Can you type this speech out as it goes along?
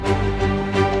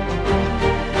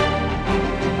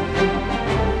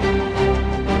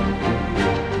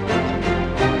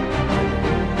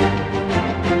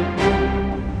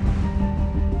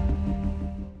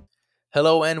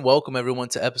Hello and welcome everyone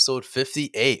to episode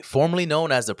 58, formerly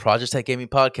known as the Project Tech Gaming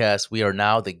Podcast. We are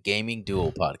now the Gaming Duo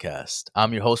Podcast.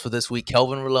 I'm your host for this week,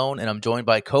 Kelvin Rolone, and I'm joined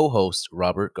by co-host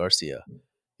Robert Garcia.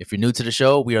 If you're new to the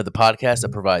show, we are the podcast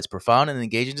that provides profound and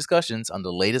engaging discussions on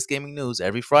the latest gaming news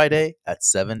every Friday at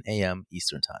 7 a.m.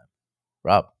 Eastern Time.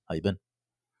 Rob, how you been?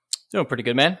 Doing pretty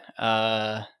good, man.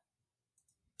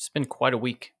 It's been quite a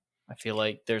week. I feel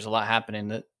like there's a lot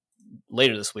happening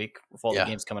later this week with all the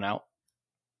games coming out.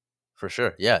 For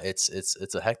sure. Yeah,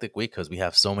 it's a hectic week because we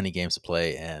have so many games to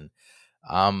play, and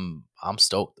I'm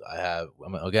stoked.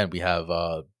 We have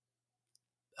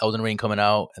Elden Ring coming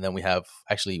out, and then we have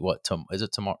actually is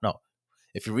it tomorrow? No,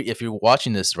 if you're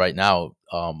watching this right now,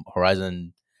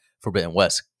 Horizon Forbidden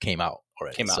West came out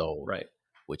already. Right?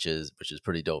 Which is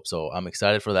pretty dope. So I'm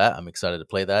excited for that. I'm excited to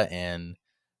play that, and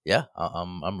yeah,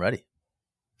 I'm ready.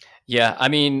 Yeah, I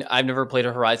mean, I've never played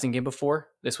a Horizon game before.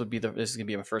 This is gonna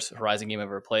be my first Horizon game I've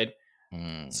ever played.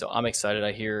 So I'm excited.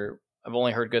 I've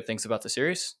only heard good things about the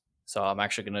series, so I'm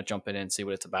actually gonna jump in and see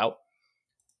what it's about.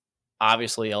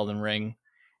 Obviously, Elden Ring.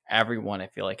 Everyone I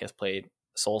feel like has played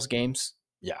Souls games.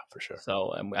 Yeah, for sure.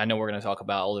 So I know we're gonna talk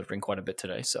about Elden Ring quite a bit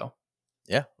today. So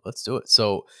yeah, let's do it.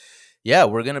 So yeah,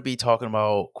 we're going to be talking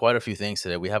about quite a few things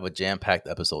today. We have a jam-packed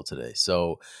episode today.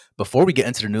 So before we get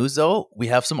into the news, though, we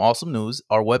have some awesome news.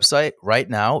 Our website right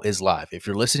now is live. If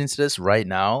you're listening to this right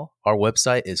now, our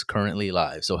website is currently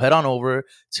live. So head on over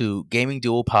to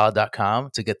gamingduopod.com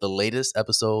to get the latest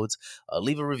episodes,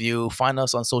 leave a review, find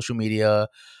us on social media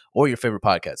or your favorite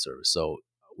podcast service. So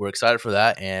we're excited for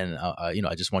that. And,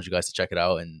 I just want you guys to check it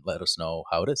out and let us know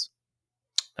how it is.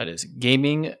 that is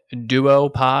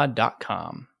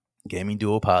gamingduopod.com.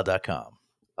 gamingduopod.com.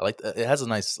 I like that. It has a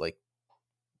nice like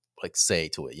say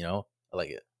to it, I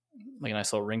like it. Like a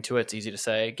nice little ring to it. It's easy to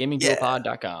say.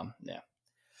 gamingduopod.com. Yeah.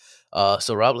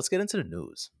 So Rob, let's get into the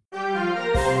news.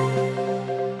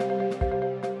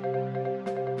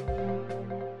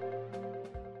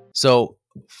 So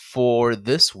for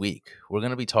this week, we're going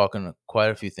to be talking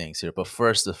quite a few things here. But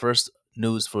first, the first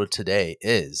news for today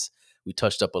is we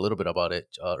touched up a little bit about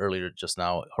it earlier just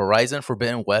now. Horizon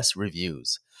Forbidden West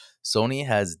reviews. Sony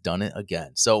has done it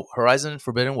again. So Horizon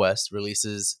Forbidden West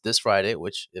releases this Friday,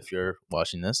 which if you're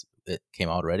watching this, it came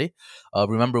out already.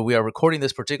 Remember, we are recording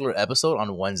this particular episode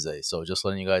on Wednesday. So just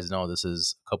letting you guys know, this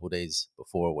is a couple days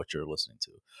before what you're listening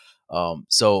to.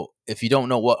 So if you don't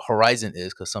know what Horizon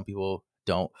is, because some people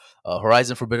don't,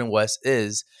 Horizon Forbidden West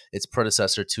is its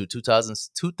predecessor to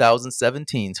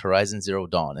 2017's Horizon Zero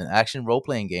Dawn, an action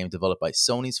role-playing game developed by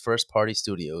Sony's first-party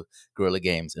studio, Guerrilla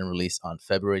Games, and released on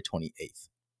February 28th.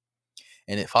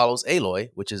 And it follows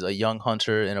Aloy, which is a young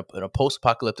hunter in a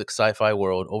post-apocalyptic sci-fi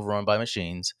world overrun by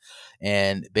machines.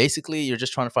 And basically, you're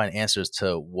just trying to find answers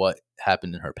to what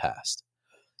happened in her past.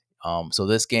 So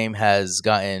this game has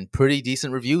gotten pretty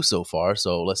decent reviews so far.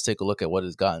 So let's take a look at what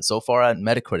it's gotten. So far on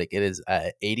Metacritic, it is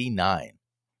at 89.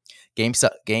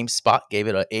 GameSpot gave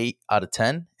it an 8 out of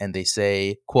 10. And they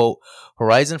say, quote,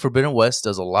 Horizon Forbidden West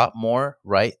does a lot more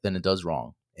right than it does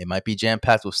wrong. It might be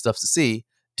jam-packed with stuff to see,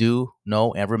 do,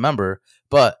 know, and remember.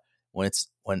 But when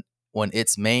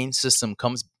its main system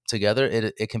comes together,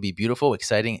 it can be beautiful,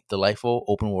 exciting, delightful,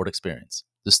 open-world experience.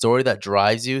 The story that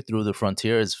drives you through the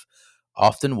frontier is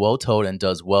often well told and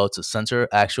does well to center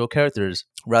actual characters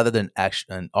rather than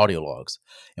action and audio logs.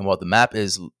 And while the map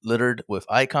is littered with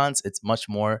icons, it's much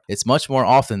more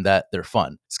often that they're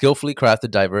fun, skillfully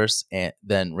crafted, diverse, and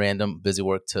than random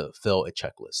busywork to fill a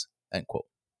checklist. End quote.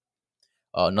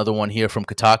 Another one here from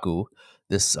Kotaku.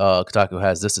 Kotaku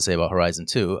has this to say about Horizon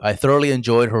 2. I thoroughly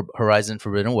enjoyed Horizon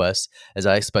Forbidden West, as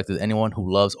I expected anyone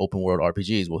who loves open world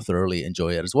RPGs will thoroughly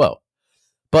enjoy it as well.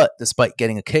 But despite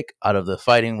getting a kick out of the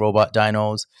fighting robot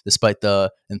dinos, despite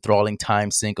the enthralling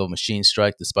time sink of Machine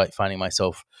Strike, despite finding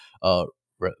myself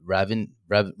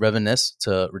ravenous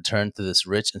to return to this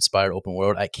rich, inspired open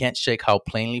world, I can't shake how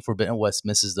plainly Forbidden West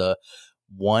misses the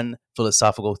one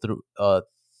philosophical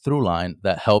through line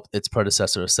that helped its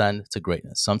predecessor ascend to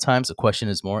greatness. Sometimes a question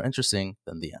is more interesting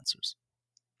than the answers.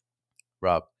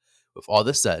 Rob, with all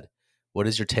this said, what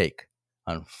is your take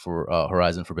on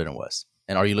Horizon Forbidden West?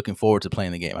 And are you looking forward to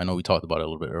playing the game? I know we talked about it a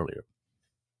little bit earlier.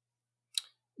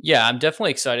 Yeah, I'm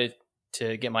definitely excited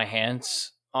to get my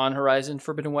hands on Horizon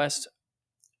Forbidden West.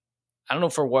 I don't know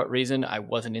for what reason I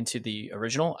wasn't into the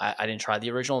original. I didn't try the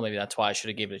original. Maybe that's why I should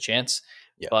have gave it a chance.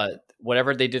 Yeah. But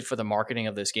whatever they did for the marketing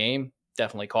of this game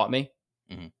definitely caught me.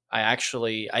 Mm-hmm. I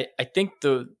think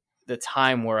the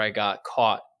time where I got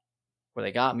caught, where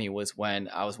they got me, was when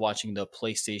I was watching the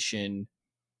PlayStation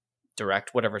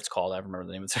Direct, whatever it's called. I remember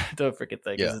the name of the freaking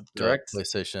thing. Yeah, Direct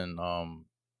PlayStation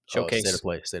State of showcase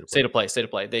play, state of state play. of play, state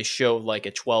of play. They showed like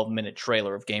a 12-minute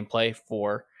trailer of gameplay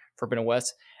for Forbidden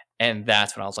West, and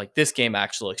that's when I was like, this game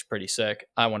actually looks pretty sick.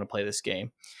 I want to play this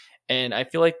game, and I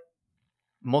feel like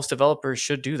most developers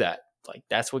should do that. Like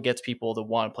that's what gets people to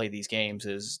want to play these games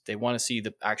is they want to see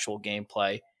the actual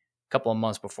gameplay a couple of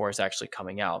months before it's actually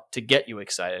coming out to get you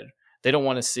excited. They don't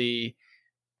want to see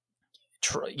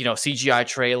CGI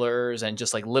trailers and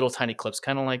just like little tiny clips,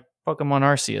 kind of like Pokemon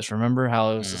Arceus. Remember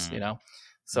how it was just, Mm.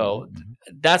 So Mhm.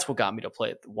 that's what got me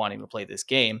to wanting to play this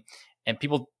game. And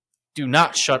people do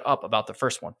not shut up about the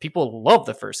first one. People love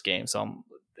the first game, so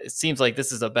it seems like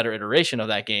this is a better iteration of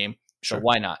that game. So Sure.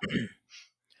 why not?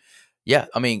 Yeah,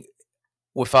 I mean,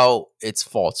 without its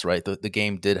faults, right? The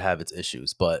game did have its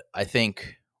issues, but I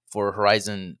think for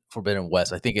Horizon Forbidden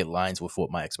West, I think it lines with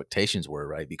what my expectations were,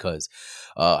 right? Because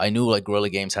I knew like Guerrilla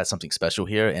Games had something special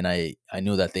here, and I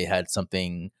knew that they had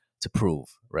something to prove,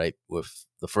 right? With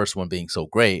the first one being so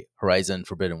great, Horizon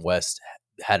Forbidden West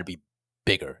had to be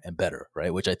bigger and better,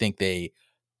 right? Which I think they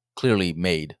clearly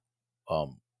made.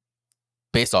 Um,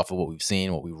 Based off of what we've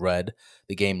seen, what we've read,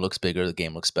 the game looks bigger, the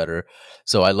game looks better.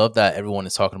 So I love that everyone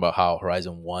is talking about how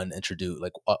Horizon 1 introduced,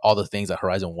 like all the things that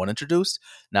Horizon 1 introduced.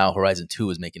 Now Horizon 2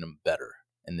 is making them better.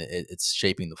 And it's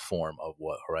shaping the form of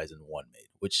what Horizon 1 made,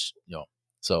 which,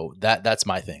 so that's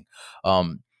my thing.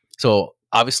 So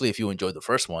obviously, if you enjoyed the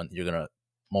first one, you're going to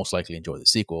most likely enjoy the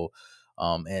sequel.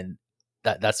 And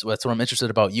that's what I'm interested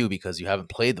about you because you haven't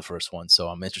played the first one. So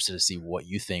I'm interested to see what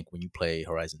you think when you play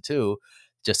Horizon 2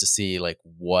 just to see like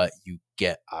what you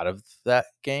get out of that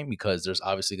game because there's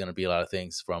obviously going to be a lot of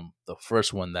things from the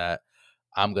first one that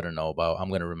I'm going to know about. I'm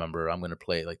going to remember. I'm going to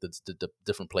play like the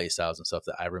different play styles and stuff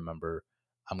that I remember.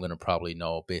 I'm going to probably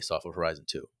know based off of Horizon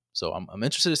 2. So I'm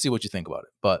interested to see what you think about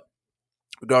it. But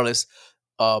regardless,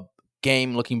 uh,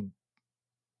 game looking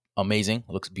amazing,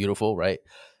 looks beautiful, right?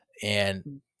 And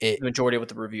it The majority of what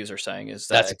the reviews are saying is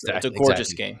that's that it's a exactly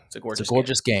gorgeous exactly game. It's a it's a gorgeous game.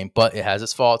 gorgeous game, but it has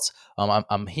its faults.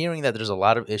 I'm hearing that there's a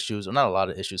lot of issues, or not a lot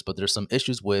of issues, but there's some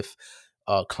issues with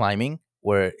climbing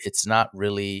where it's not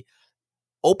really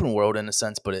open world in a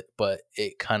sense, but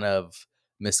it kind of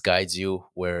misguides you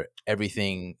where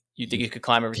everything You think you you could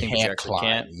climb everything, but you can't actually climb.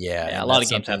 can't. Yeah, Yeah, a and lot of that's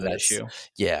games have something that that's issue.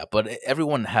 yeah, but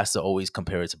everyone has to always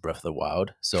compare it to Breath of the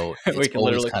Wild, so We it's can always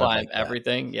literally kind of climb like that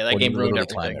everything. Yeah, that when you game ruined literally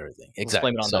climb everything. everything. Let's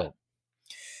blame it Exactly. on that. So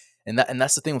and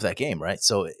that's the thing with that game, right?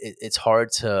 So it's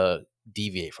hard to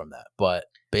deviate from that. But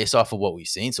based off of what we've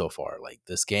seen so far, like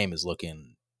this game is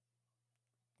looking,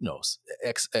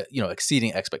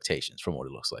 exceeding expectations from what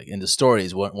it looks like. And the story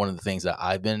is one of the things that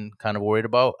I've been kind of worried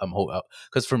about.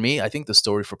 Because for me, I think the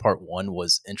story for part one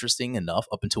was interesting enough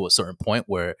up until a certain point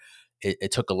where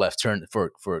it took a left turn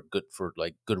for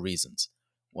good reasons.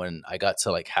 When I got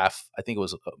to like half, I think it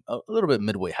was a little bit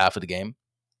midway, half of the game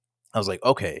I was like,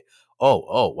 okay,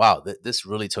 oh, wow, this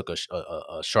really took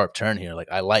a sharp turn here.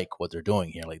 Like, I like what they're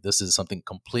doing here. Like, this is something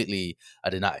completely I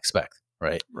did not expect,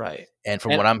 right? Right. And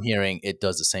from And what I'm hearing, it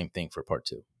does the same thing for part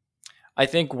two. I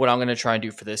think what I'm going to try and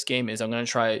do for this game is I'm going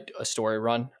to try a story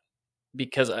run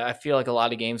because I feel like a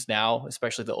lot of games now,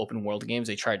 especially the open world games,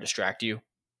 they try to distract you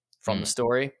from the Mm,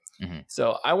 story. mhm.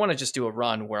 So I want to just do a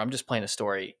run where I'm just playing a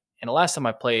story. And the last time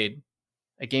I played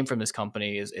a game from this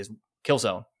company is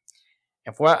Killzone.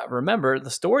 And for what I remember,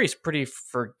 the story is pretty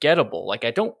forgettable. Like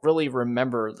I don't really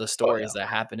remember the Oh yeah, stories that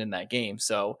happened in that game.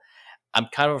 So I'm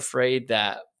kind of afraid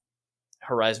that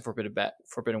Horizon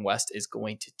Forbidden West is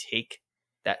going to take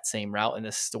that same route, and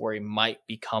this story might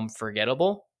become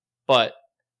forgettable. But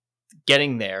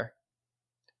getting there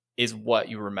is what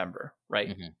you remember,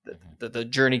 right? hmm hmm The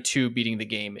journey to beating the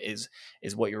game is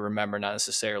what you remember, not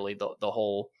necessarily the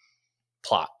whole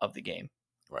plot of the game.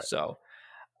 right. So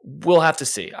we'll have to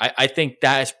see. I think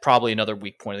that is probably another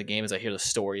weak point of the game. Is I hear the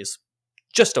story is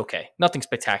just okay, nothing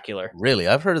spectacular. Really,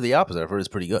 I've heard of the opposite. I've heard it's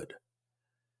pretty good.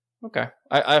 Okay,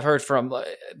 I've heard from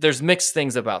there's mixed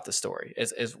things about the story.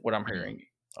 Is what I'm Mm, hearing.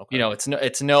 okay.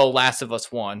 It's no Last of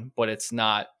Us one, but it's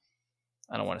not.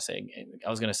 I don't want to say. I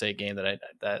was going to say a game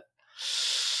that.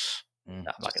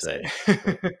 No, I'm not Just going say, to say say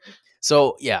it. it.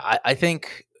 So yeah, I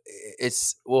think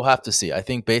we'll have to see. I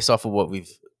think based off of what we've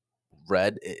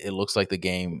read, it looks like the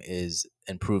game is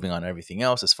improving on everything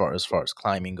else as far as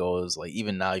climbing goes. Like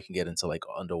even now, you can get into like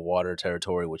underwater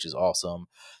territory, which is awesome,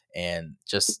 and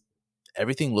just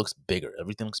everything looks bigger,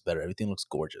 everything looks better, everything looks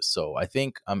gorgeous. So I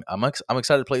think I'm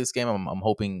excited to play this game. I'm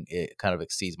hoping it kind of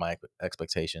exceeds my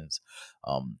expectations.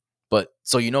 But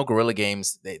so Guerrilla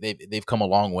Games, they've come a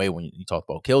long way when you talk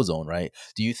about Killzone, right?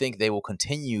 Do you think they will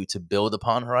continue to build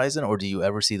upon Horizon, or do you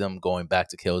ever see them going back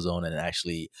to Killzone and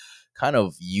actually kind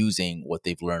of using what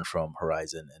they've learned from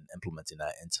Horizon and implementing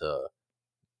that into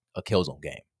a Killzone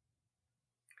game?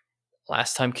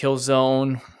 Last time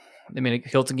Killzone, they made a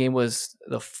Killzone game was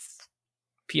the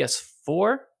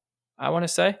PS4. I want to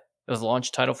say it was a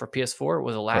launch title for PS4. It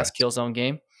was the last Correct. Killzone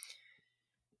game.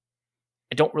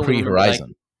 I don't really remember like, Pre-Horizon,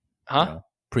 you huh? know,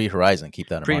 pre-Horizon. Keep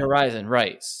that in Pre mind. Horizon,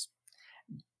 right?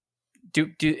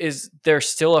 Is there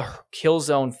still a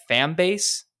Killzone fan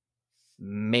base?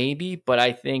 Maybe, but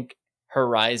I think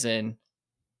Horizon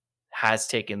has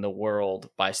taken the world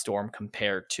by storm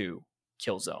compared to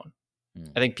Killzone.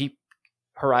 Mm, I think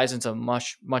Horizon's a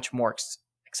much more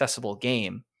accessible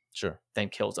game sure. than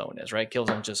Killzone is, right?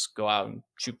 Killzone just go out and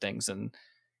shoot things, and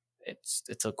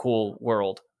it's a cool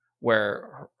world.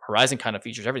 Where Horizon kind of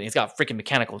features everything. It's got freaking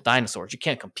mechanical dinosaurs. You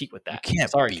can't compete with You that. can't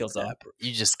Sorry, beat Killzone. that, bro.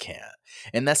 You just can't.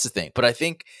 And that's the thing. But I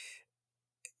think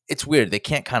it's weird. They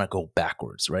can't kind of go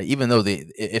backwards, right? Even though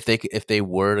if they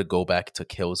were to go back to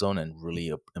Killzone and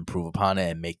really improve upon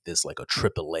it and make this like a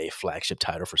AAA flagship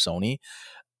title for Sony,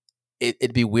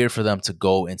 it'd be weird for them to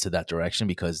go into that direction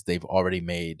because they've already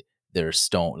made their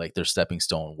stepping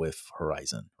stone with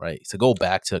Horizon, right? To go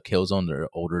back to Killzone, their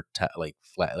older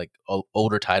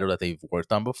title that they've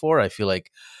worked on before, I feel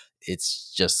like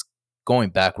it's just going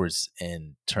backwards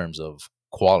in terms of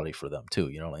quality for them too.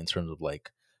 In terms of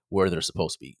like where they're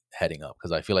supposed to be heading up.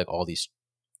 Because I feel like all these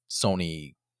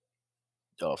Sony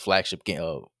flagship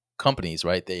companies,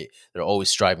 right? They're always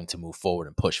striving to move forward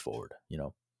and push forward.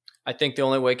 I think the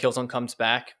only way Killzone comes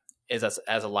back is as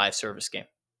a live service game.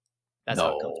 That's how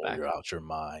it comes No, back. you're out your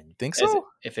mind. You think As so?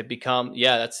 if it become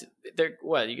that's they're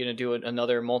what you're gonna do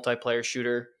another multiplayer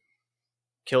shooter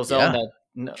Killzone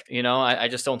Yeah. I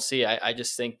just don't see. I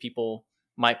just think people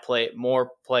might play it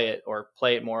more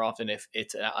often if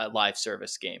it's a live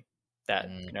service game that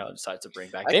Mm. decides to bring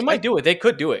back. I, They I might do it. They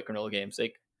could do it. Granola Games. yeah.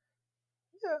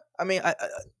 I mean, I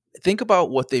think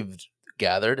about what they've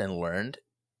gathered and learned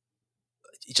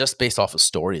just based off of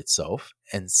story itself,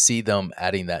 and see them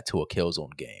adding that to a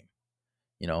Killzone game.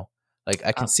 Like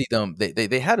I can see them.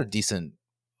 They had a decent.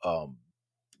 I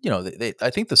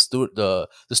think the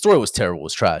story was terrible,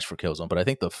 was trash for Killzone, but I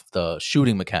think the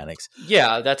shooting mechanics.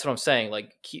 Yeah, that's what I'm saying.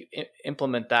 Like,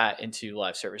 implement that into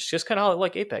live service, just kind of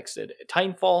like Apex did.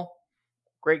 Titanfall,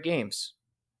 great games,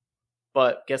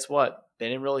 but guess what? They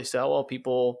didn't really sell well.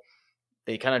 People,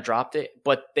 they kind of dropped it,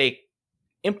 but they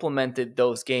implemented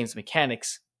those games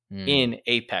mechanics Mm, in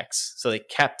Apex, so they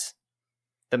kept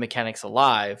the mechanics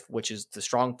alive, which is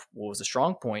what was the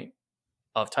strong point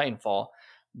of Titanfall.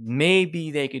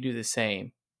 Maybe they could do the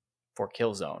same for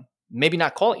Killzone. Maybe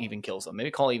not call it even Killzone. Maybe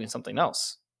call it even something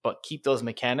else, but keep those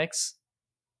mechanics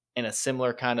in a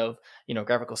similar kind of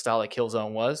graphical style like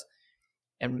Killzone was,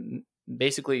 and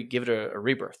basically give it a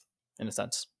rebirth in a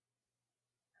sense.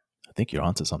 I think you're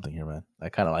onto something here, man. I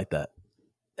kind of like that.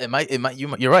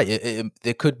 You're right.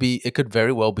 It could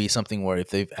very well be something where if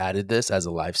they've added this as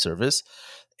a live service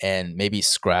and maybe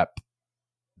scrap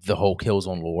the whole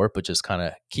Killzone lore, but just kind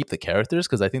of keep the characters,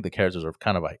 because I think the characters are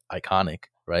kind of iconic,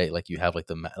 right? Like you have like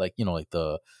like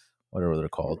the whatever they're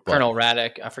called, but Colonel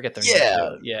Radek, I forget their name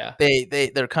yeah, too. Yeah,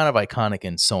 they're kind of iconic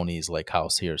in Sony's like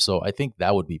house here, so I think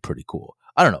that would be pretty cool.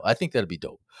 I don't know. I think that'd be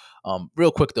dope.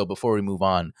 Real quick though, before we move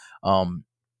on,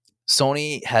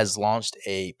 Sony has launched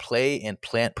a play and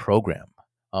plant program.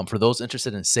 For those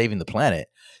interested in saving the planet,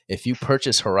 if you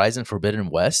purchase Horizon Forbidden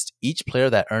West, each player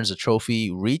that earns a trophy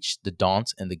Reach the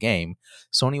Daunt in the game,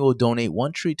 Sony will donate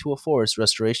one tree to a forest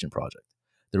restoration project.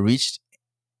 The Reach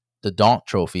the Daunt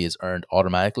trophy is earned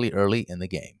automatically early in the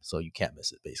game, so you can't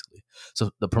miss it, basically. So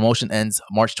the promotion ends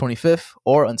March 25th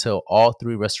or until all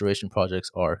 3 restoration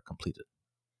projects are completed.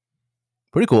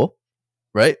 Pretty cool,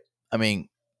 right? I mean,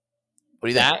 what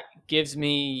do you think? that gives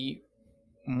me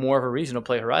more of a reason to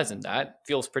play Horizon. That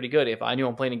feels pretty good. If I knew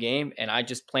I'm playing a game and I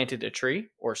just planted a tree,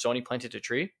 or Sony planted a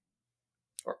tree,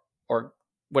 or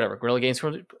whatever, Guerrilla Games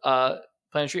planted a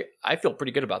tree, I feel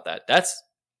pretty good about that. That's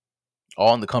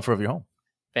All in the comfort of your home.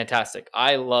 fantastic.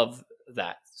 I love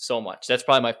that so much. That's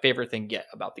probably my favorite thing yet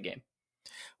about the game.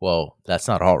 Well, that's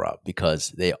not all, Rob,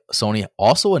 because Sony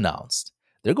also announced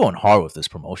they're going hard with this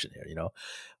promotion here.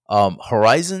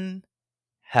 Horizon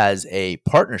has a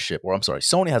partnership, or I'm sorry,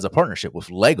 Sony has a partnership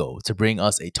with Lego to bring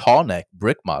us a tall neck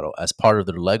brick model as part of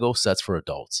their Lego sets for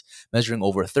adults. Measuring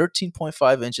over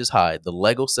 13.5 inches high, the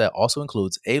Lego set also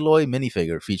includes Aloy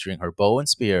minifigure featuring her bow and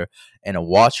spear and a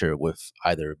watcher with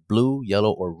either blue,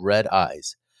 yellow, or red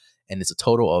eyes. And it's a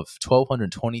total of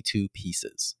 1,222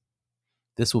 pieces.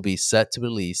 This will be set to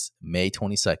release May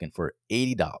 22nd for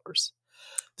 $80.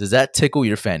 Does that tickle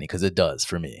your fanny? Because it does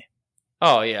for me.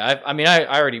 Oh yeah, I mean, I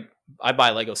already buy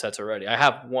Lego sets already. I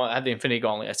have one. I have the Infinity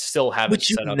Gauntlet. I still haven't Which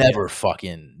you set up yet. never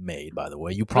fucking made, by the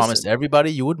way. You promised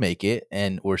everybody you would make it,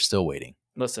 and we're still waiting.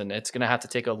 listen, it's gonna have to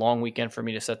take a long weekend for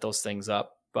me to set those things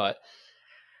up, but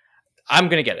I'm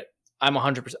gonna get it. I'm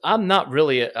 100%. I'm not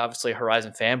really obviously a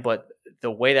Horizon fan, but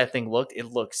the way that thing looked, it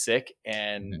looked sick.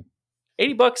 And Mhm.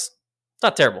 $80,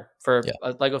 not terrible for Yeah,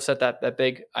 a Lego set that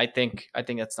big. I think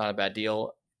that's not a bad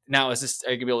deal. Now, is this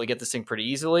are you gonna be able to get this thing pretty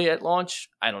easily at launch?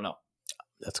 I don't know.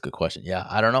 that's a good question. Yeah,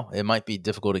 I don't know. It might be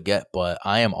difficult to get, but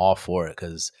I am all for it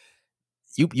because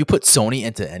you put Sony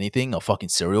into anything, a fucking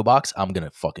cereal box, I'm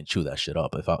gonna fucking chew that shit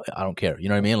up if I don't care. You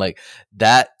know what I mean? Like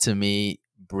that to me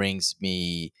brings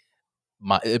me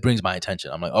it brings my attention.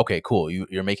 I'm like, okay, cool.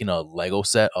 You're making a Lego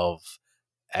set of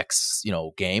X,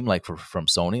 game like from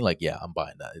Sony. Like, yeah, I'm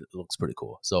buying that. It looks pretty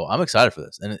cool. So I'm excited for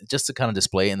this, and just to kind of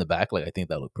display it in the back, like I think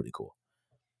that looked pretty cool.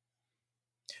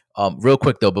 Real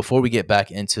quick though, before we get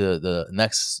back into the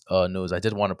next news, I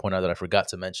did want to point out that I forgot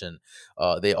to mention.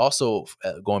 They also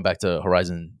going back to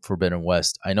Horizon Forbidden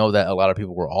West. I know that a lot of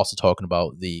people were also talking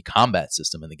about the combat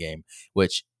system in the game,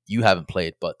 which you haven't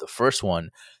played, but the first one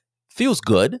feels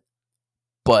good,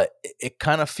 but it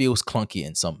kind of feels clunky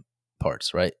in some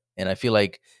parts, right? And I feel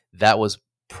like that was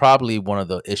probably one of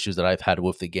the issues that I've had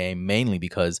with the game, mainly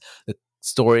because the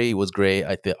story was great.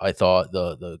 I thought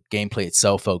the gameplay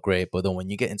itself felt great, but then when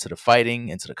you get into the fighting,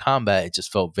 into the combat, it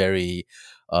just felt very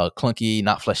clunky,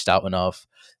 not fleshed out enough.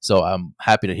 So I'm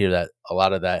happy to hear that a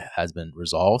lot of that has been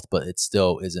resolved, but it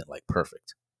still isn't like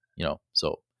perfect,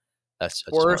 So I just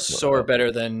want to throw Worse that or out.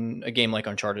 better than a game like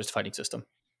Uncharted's fighting system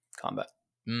combat?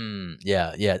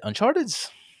 Yeah, yeah. Uncharted's,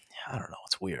 I don't know.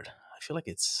 It's weird. I feel like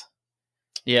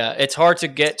Yeah, it's hard to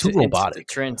it's get too into the robotic.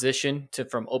 transition to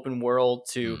from open world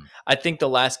to. Mm, I think the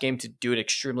last game to do it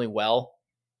extremely well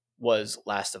was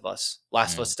Last of Us.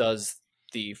 Last of mm, Us does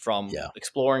the from yeah,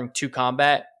 exploring to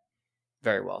combat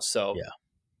very well. So yeah,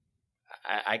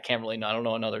 I can't really. I don't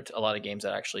know a lot of games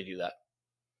that actually do that.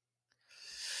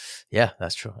 yeah.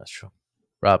 That's true. That's true.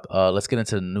 Rob, let's get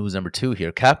into news number 2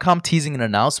 here. Capcom teasing an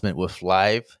announcement with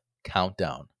live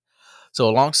countdown. So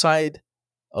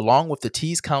along with the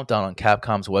tease countdown on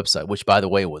Capcom's website, which by the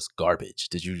way was garbage.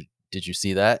 Did you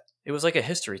see that? It was like a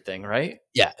history thing, right?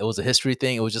 Yeah, it was a history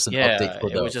thing. It was just an update Yeah,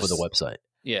 for it was the just website.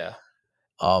 yeah.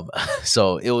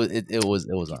 So it was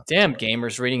nothing. Damn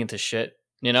gamers reading into shit.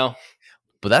 You know,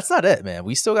 But that's not it, man.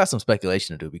 We still got some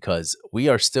speculation to do because we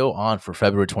are still on for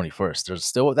February 21st. There's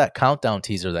still that countdown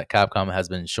teaser that Capcom has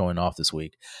been showing off this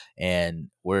week, and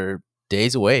we're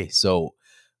days away. So,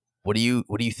 what do you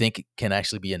think can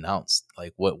actually be announced?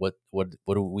 Like, what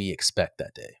do we expect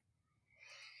that day?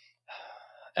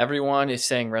 everyone is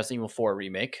saying Resident Evil 4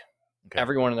 remake. Okay.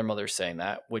 Everyone and their mother is saying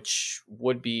that, which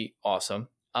would be awesome.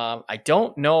 I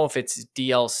don't know if it's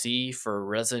DLC for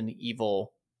Resident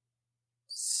Evil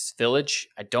Village.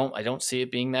 I don't see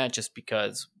it being that just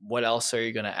because what else are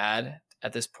you going to add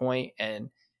at this point? And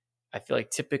I feel like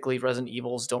typically Resident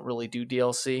Evils don't really do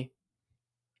DLC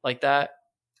like that,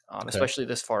 Okay. especially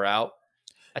this far out.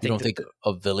 I You think don't that think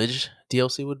a Village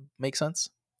DLC would make sense?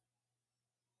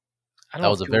 I don't That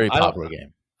know was if a people very popular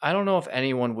game. I don't know if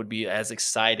anyone would be as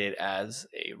excited as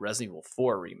a Resident Evil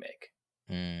 4 remake.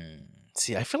 Mm.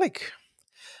 See, I feel like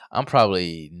I'm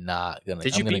probably not gonna.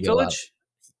 Did I'm you gonna beat get a lot. Village?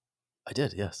 I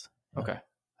did, yes. Yeah. Okay.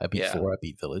 I beat Yeah. 4, I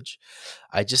beat Village.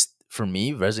 For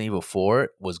me, Resident Evil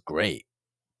 4 was great,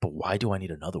 but why do I need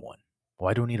another one?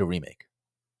 Why do I need a remake?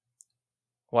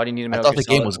 Why do you need a I Metal thought Gear the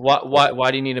game Solid? was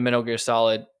Why do you need a Metal Gear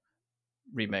Solid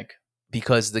remake?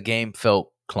 because the game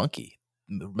felt clunky.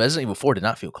 Resident Evil 4 did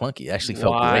not feel clunky. It actually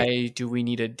felt great Why do we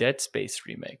need a Dead Space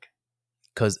remake?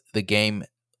 because the game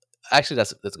actually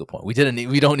that's a good point. We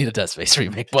don't need a Dead Space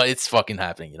remake, but it's fucking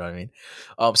happening, you know what I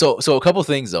mean? So a couple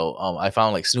things though. I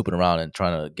found like snooping around and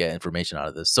trying to get information out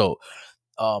of this. So,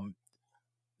 um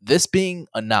this being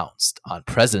announced on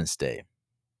President's Day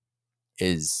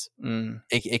is Mm.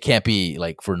 it can't be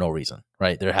like for no reason,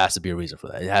 right? There has to be a reason for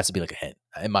that. It has to be like a hint,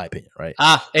 in my opinion, right?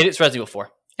 It's Resident Evil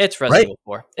 4. It's Resident Right? Evil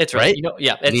 4. It's Right?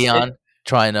 yeah. It's Leon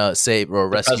trying to save or the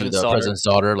rescue President's the daughter. president's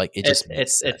daughter. Like it It's just makes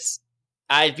it's sense. it's.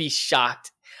 I'd be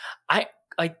shocked. I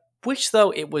wish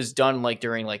though it was done like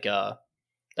during like an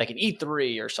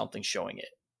E3 or something showing it.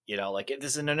 You know, like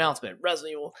this is an announcement.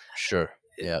 Resident Evil. Sure.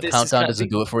 Yeah. This is Countdown kind of doesn't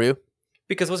do it for you.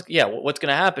 because what's going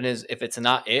to happen is if it's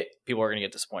not it, people are going to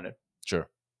get disappointed. Sure.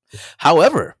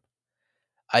 However,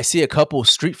 I see a couple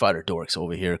Street Fighter dorks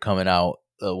over here coming out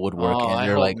woodwork, Oh, and I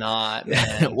they're hope like, not,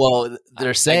 man. well, I, they're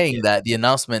I saying get that the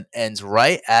announcement ends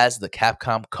right as the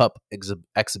Capcom Cup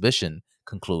exhibition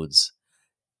concludes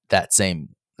that same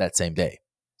day.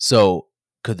 So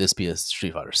could this be a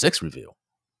Street Fighter 6 reveal?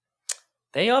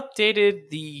 they updated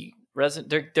the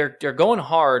Resident. They're going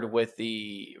hard with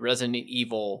the Resident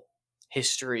Evil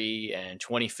history and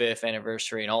 25th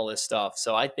anniversary and all this stuff.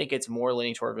 So I think it's more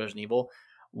leaning toward Resident Evil.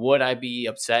 Would I be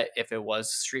upset if it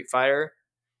was Street Fighter?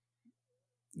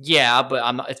 Yeah, but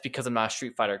I'm not, it's because I'm not a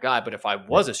Street Fighter guy. But if I Yeah.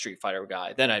 was a Street Fighter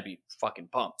guy, then I'd be fucking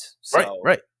pumped. Right, So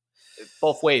right.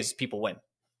 both ways, people win.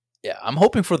 Yeah, I'm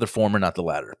hoping for the former, not the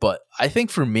latter. But I think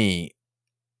for me,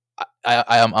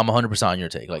 I'm 100% on your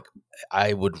take. Like,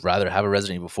 I would rather have a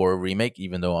Resident Evil 4 remake,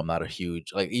 even though I'm not a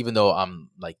huge even though I'm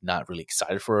like not really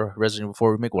excited for a Resident Evil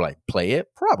 4 remake. Will I play it?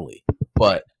 Probably. Right.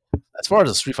 But as far as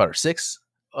the Street Fighter 6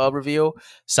 reveal,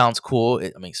 sounds cool.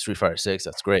 I mean, Street Fighter 6,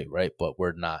 that's great, right? But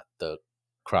we're not the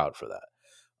crowd for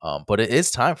that. But it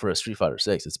is time for a Street Fighter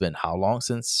 6. It's been how long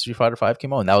since Street Fighter 5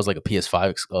 came out? And that was like a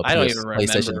PS5, I don't even PlayStation remember when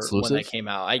that exclusive. came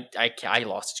out. I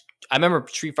lost. I remember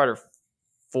Street Fighter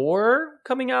 4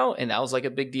 coming out, and that was like a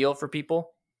big deal for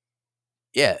people.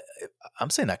 Yeah, I'm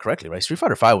saying that correctly, right? Street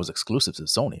Fighter 5 was exclusive to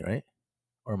Sony, right?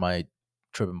 Or am I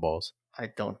tripping balls? I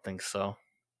don't think so.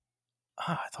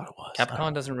 I thought it was.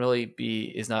 Capcom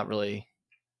is not really.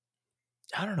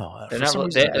 I don't know. They're For not. some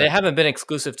They, reason, they haven't been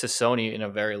exclusive to Sony in a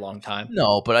very long time.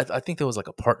 no, but I think there was like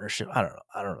a partnership. I don't know.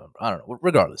 I don't remember. I don't know.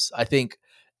 Regardless, I think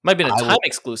Might have been a I time will.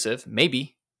 exclusive,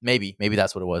 maybe. Maybe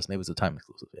that's what it was. Maybe it was a time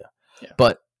exclusive. Yeah, Yeah.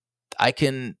 but I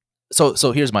can. So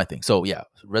here's my thing. So yeah,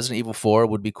 Resident Evil 4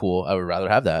 would be cool. I would rather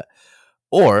have that.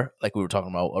 Or like we were talking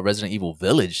about a Resident Evil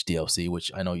Village DLC,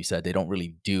 which I know you said they don't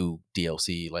really do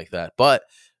DLC like that, but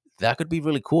that could be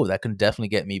really cool. That can definitely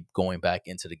get me going back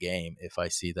into the game if I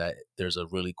see that there's a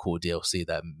really cool DLC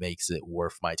that makes it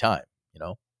worth my time, you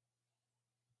know?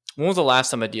 When was the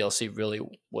last time a DLC really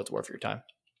was worth your time?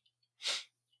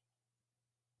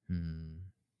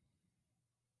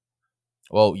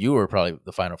 Well, you were probably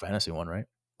the Final Fantasy one, right?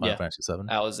 Final Yeah. Fantasy 7.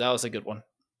 That was a good one,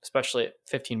 especially at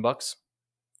 $15.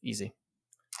 Easy.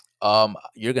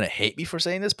 You're gonna hate me for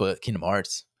saying this, but Kingdom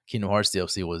Hearts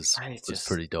DLC was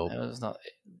pretty dope. It was not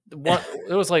one.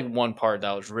 It was like one part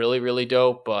that was really really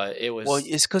dope, but it was. Well,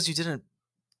 it's because you didn't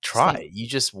try. You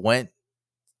just went.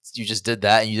 You just did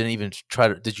that, and you didn't even try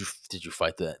to. Did you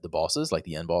fight the bosses, like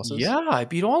the end bosses? Yeah, I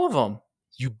beat all of them.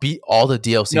 You beat all the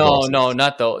DLC No, bosses. no,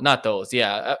 not those.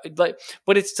 Yeah, but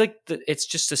it's like it's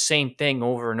just the same thing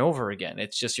over and over again.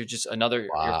 It's just you're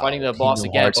fighting the boss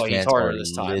Kingdom again, Hearts but he's fans harder are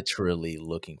this time. literally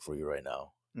looking for you right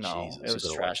now. No, Jesus, it was you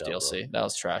better trash watch out, DLC. bro. That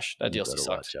was trash. That You DLC better sucked.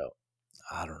 watch out.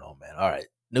 I don't know, man. All right,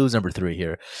 news number 3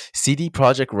 here. CD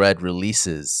Projekt Red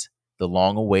releases the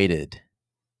long-awaited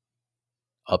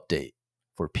update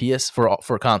for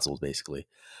for consoles, basically.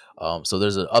 So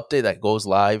there's an update that goes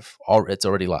live. It's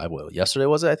already live. Well, yesterday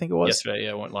was it? I think it was. Yesterday, yeah,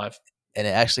 it went live. And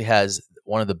it actually has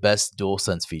one of the best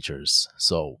DualSense features.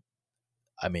 So,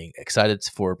 I mean, excited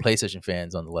for PlayStation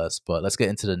fans nonetheless. But let's get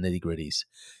into the nitty gritties.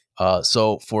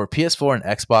 So for PS4 and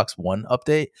Xbox One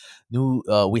update,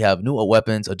 we have new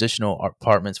weapons, additional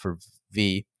apartments for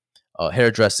V,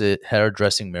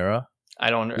 hairdressing mirror. I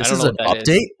don't know an what that update.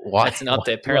 is. Why? That's an Why update.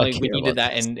 do I Apparently, we care needed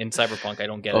about that this? in Cyberpunk. I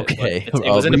don't get Okay, it. But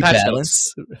it was in the patch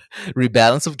notes.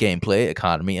 rebalance of gameplay,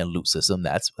 economy, and loot system.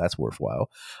 That's worthwhile.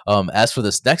 As for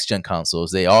this next gen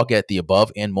consoles, they all get the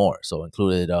above and more. So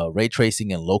included ray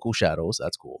tracing and local shadows.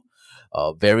 That's cool.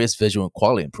 Various visual and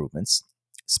quality improvements.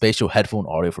 Spatial headphone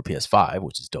audio for PS5,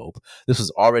 which is dope. This was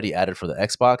already added for the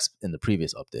Xbox in the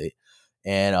previous update,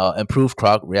 and improved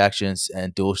crowd reactions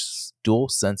and dual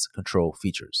sense control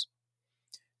features.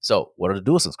 So, what are the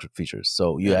DualSense features?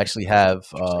 So, you actually have,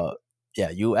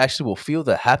 you actually will feel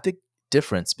the haptic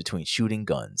difference between shooting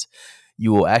guns.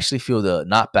 You will actually feel the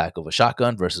knockback of a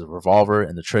shotgun versus a revolver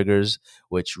and the triggers,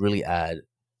 which really add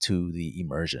to the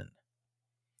immersion.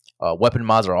 Weapon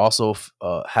mods are also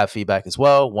have feedback as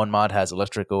well. One mod has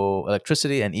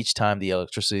electricity, and each time the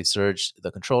electricity surge,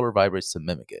 the controller vibrates to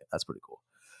mimic it. That's pretty cool.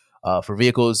 For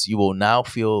vehicles, you will now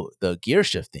feel the gear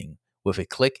shifting with a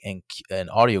click and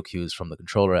audio cues from the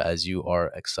controller as you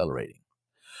are accelerating.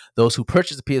 Those who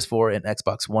purchase the PS4 and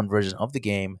Xbox One version of the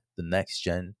game, the next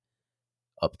gen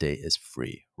update is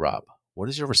free. Rob, what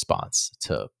is your response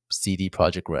to CD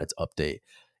Projekt Red's update?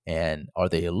 And are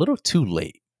they a little too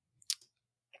late?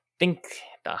 I think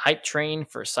the hype train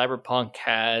for Cyberpunk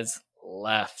has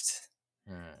left.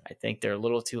 I think they're a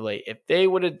little too late. If they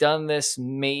would have done this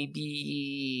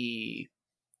maybe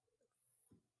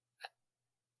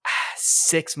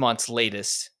 6 months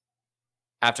latest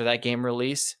after that game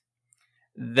release,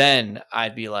 then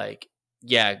I'd be like,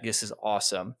 yeah, this is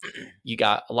awesome. You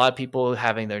got a lot of people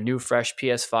having their new fresh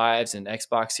PS5s and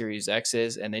Xbox Series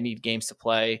X's, and they need games to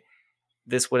play.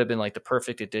 This would have been like the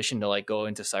perfect addition to like go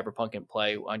into Cyberpunk and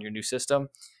play on your new system.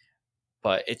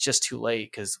 But it's just too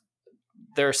late because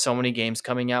there are so many games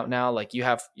coming out now. Like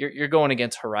you're going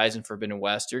against Horizon Forbidden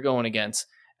West, you're going against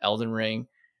Elden Ring.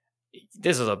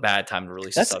 this is a bad time to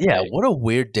release this That's yeah. update. What a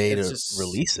weird day It's to just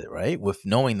release it, right? With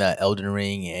knowing that Elden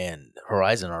Ring and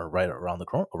Horizon are right around the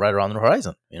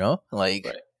horizon. You know, like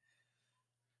right.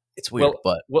 it's weird,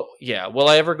 but Yeah. Will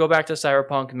I ever go back to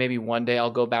Cyberpunk? Maybe one day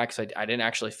I'll go back because I didn't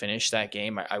actually finish that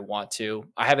game. I want to.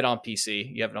 I have it on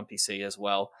PC. You have it on PC as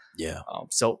well. yeah,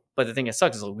 But the thing that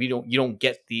sucks is like, you don't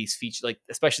get these features, like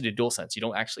especially the DualSense. You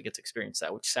don't actually get to experience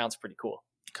that, which sounds pretty cool.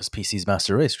 because PC's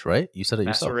Master Race, right? You said it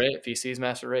Master yourself. Race, PC's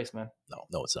Master Race, man. No,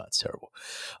 no, it's not. It's terrible.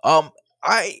 Um,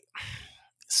 I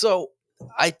so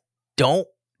I don't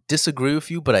disagree with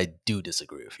you, but I do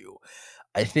disagree with you.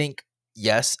 I think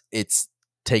yes, it's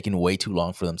taken way too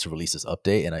long for them to release this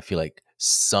update, and I feel like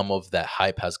some of that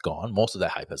hype has gone. Most of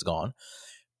that hype has gone,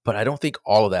 but I don't think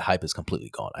all of that hype is completely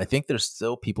gone. I think there's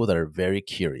still people that are very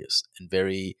curious and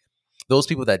very those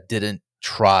people that didn't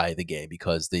try the game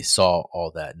because they saw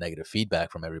all that negative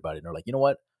feedback from everybody, and they're like, you know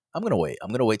what? I'm gonna wait.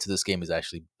 I'm gonna wait till this game is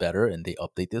actually better and they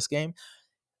update this game.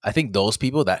 I think those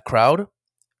people, that crowd,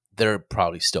 they're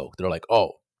probably stoked. They're like,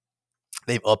 oh,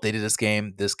 they've updated this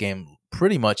game. This game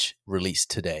pretty much released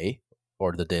today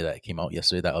or the day that it came out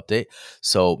yesterday, that update.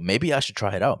 So maybe I should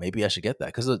try it out. Maybe I should get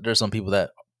that because there's some people that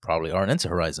probably aren't into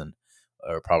Horizon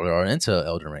or probably aren't into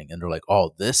Elden Ring. And they're like,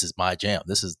 oh, this is my jam.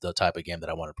 This is the type of game that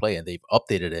I want to play. And they've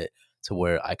updated it to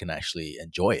where I can actually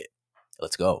enjoy it.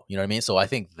 Let's go. You know what I mean? So I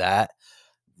think that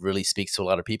really speaks to a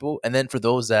lot of people. And then for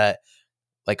those that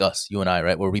like us, you and I,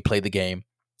 right, where we played the game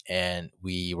and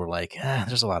we were like,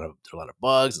 there's a lot of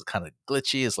bugs. It's kind of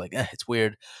glitchy. It's like, it's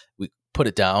weird. We put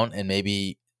it down, and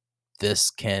maybe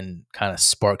this can kind of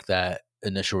spark that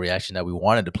initial reaction that we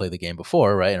wanted to play the game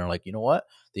before, right? And we're like, you know what?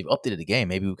 They've updated the game.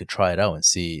 Maybe we could try it out and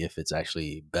see if it's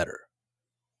actually better.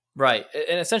 Right.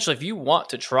 And essentially, if you want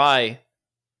to try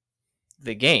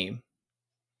the game,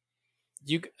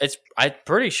 it's I'm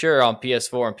pretty sure on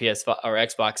PS4 and PS5 or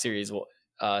Xbox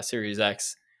Series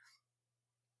X,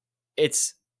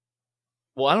 it's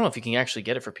well, I don't know if you can actually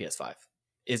get it for PS5.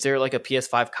 Is there like a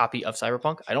PS5 copy of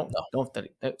Cyberpunk? I don't No, know if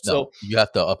no, so. you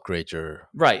have to upgrade your.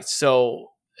 Right. So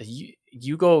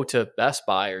you go to Best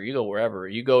Buy or you go wherever,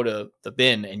 you go to the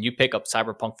bin and you pick up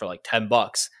Cyberpunk for like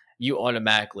 $10, you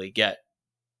automatically get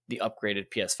the upgraded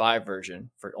PS5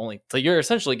 version for only so you're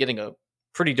essentially getting a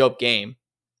pretty dope game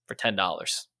for $10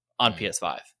 on Mm,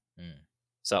 PS5. mm.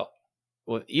 So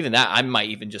well, even that, I might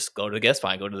even just go to Guest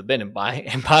Buy and go to the bin and buy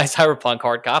Cyberpunk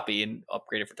hard copy and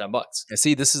upgrade it for $10. And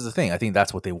see, this is the thing. I think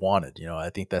that's what they wanted. You know, I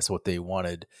think that's what they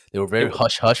wanted. They were It very would,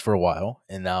 hush hush for a while,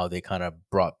 and now they kind of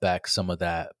brought back some of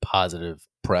that positive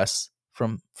press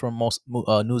from most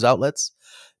news outlets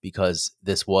because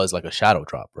this was like a shadow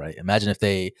drop, right? Imagine if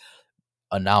they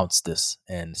announced this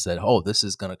and said, "Oh, this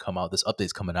is gonna come out. This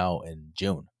update's coming out in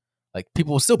June." Like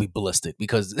people will still be ballistic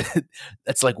because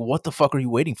that's like, what the fuck are you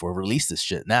waiting for? Release this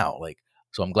shit now. Like,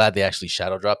 so I'm glad they actually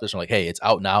shadow dropped this. I'm like, hey, it's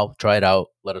out now. Try it out.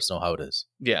 Let us know how it is.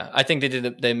 yeah, I think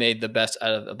they made the best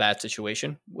out of a bad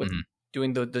situation with Mhm.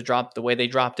 doing the drop the way they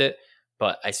dropped it.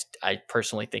 But I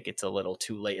personally think it's a little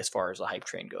too late as far as the hype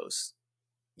train goes.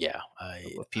 Yeah,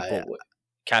 With people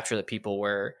capture the people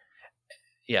where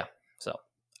yeah. So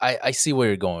I see where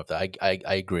you're going with that. I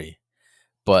agree,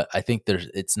 but I think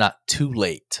it's not too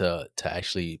late to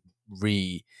actually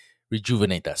re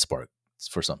rejuvenate that spark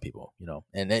for some people, you know.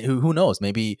 And then who knows?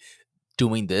 Maybe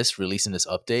doing this, releasing this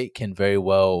update, can very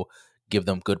well give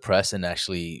them good press and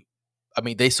actually. I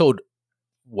mean, they sold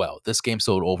well. This game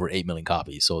sold over 8 million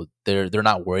copies, so they're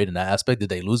not worried in that aspect. Did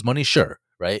they lose money? Sure,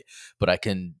 right. But I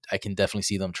can definitely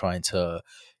see them trying to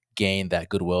gain that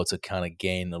goodwill to kind of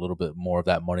gain a little bit more of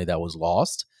that money that was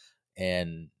lost.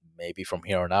 And maybe from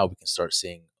here on out, we can start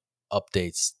seeing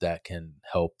updates that can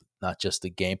help not just the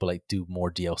game, but like do more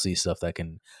DLC stuff that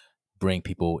can bring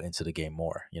people into the game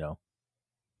more, you know?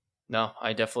 no,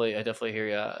 I definitely hear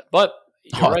you. But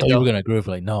Oh, you're I right thought you were though. going to agree with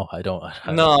like, no, I don't. I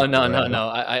don't No, think no, you're right no,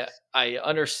 at all. no. I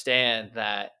understand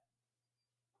that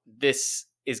this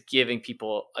is giving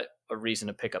people a reason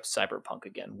to pick up Cyberpunk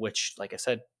again, which, like I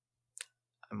said,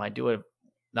 I might do it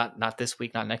not this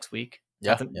week, not next week,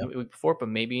 not Yeah, the yeah. week before, but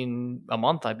maybe in a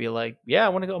month I'd be like, yeah, I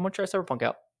want to go. I'm gonna try Cyberpunk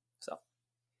out. So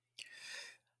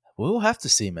We'll have to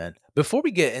see, man. Before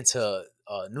we get into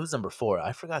news number 4,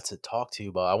 I forgot to talk to you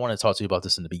about. I want to talk to you about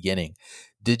this in the beginning.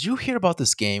 Did you hear about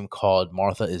this game called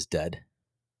Martha is Dead?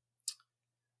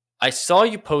 I saw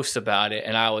you post about it,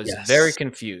 and I was very Yes.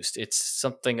 confused. It's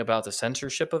something about the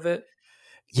censorship of it.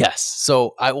 Yes.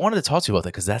 So I wanted to talk to you about that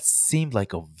because that seemed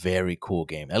like a very cool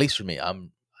game. At least for me.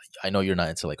 I know you're not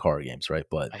into like horror games, right?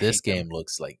 But I this hate them. game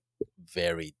looks like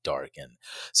very dark. And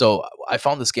so I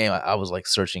found this game. I was like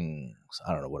searching,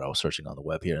 I don't know what I was searching on the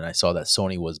web here, and I saw that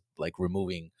Sony was like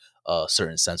removing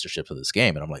certain censorship of this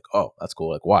game. And I'm like, oh, that's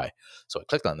cool. Like, why? So I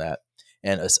clicked on that,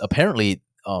 and apparently,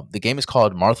 the game is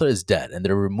called Martha is Dead, and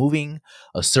they're removing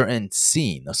a certain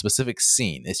scene, a specific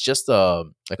scene. It's just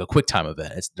like a quick time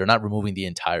event. They're not removing the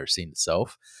entire scene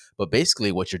itself, but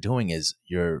basically, what you're doing is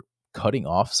you're cutting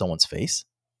off someone's face,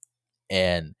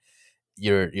 and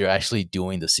you're actually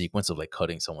doing the sequence of like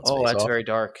cutting someone's Oh, face that's off. very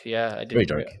dark. Yeah, I Very didn't.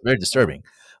 dark, very disturbing.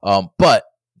 But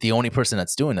the only person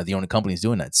that's doing that, the only company that's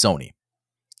doing that, is Sony.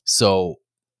 So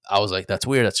I was like, that's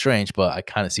weird, that's strange, but I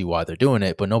kind of see why they're doing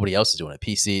it. But nobody else is doing it.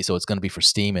 PC, so it's going to be for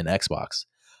Steam and Xbox,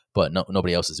 but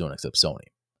nobody else is doing it except Sony.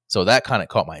 So that kind of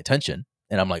caught my attention,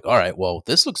 and I'm like, all right, well,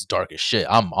 this looks dark as shit.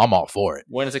 I'm all for it.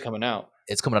 When is it coming out?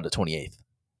 It's coming out the 28th.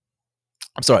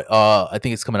 I'm sorry. I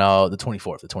think it's coming out the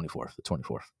 24th. The 24th. The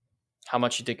 24th. How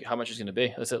much you think? How much is going to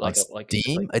be? Is it On like a like?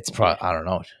 Steam, it's probably, I don't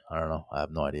know. I don't know. I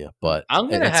have no idea. But I'm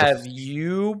gonna it's a. have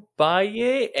you buy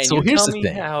it, and So you here's tell the me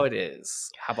thing. how it is.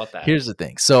 How about that? Here's the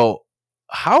thing. So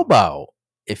how about,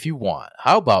 if you want?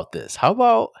 How about this? How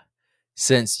about,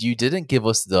 since you didn't give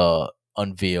us the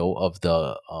unveil of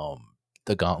the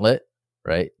gauntlet,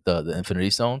 right? The Infinity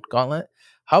Stone gauntlet.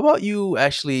 How about you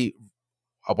actually?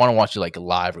 I want to watch you like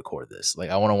live record this.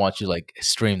 Like I want to watch you like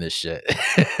stream this shit.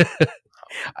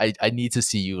 I need to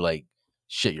see you like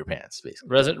shit your pants, basically.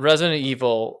 Resident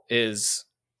Evil is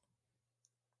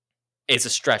a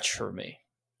stretch for me.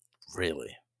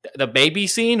 Really? The baby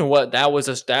scene, what that was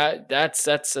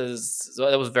that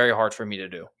was very hard for me to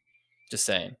do. Just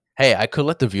saying. Hey, I could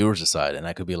let the viewers decide, and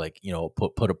I could be like,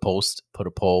 put a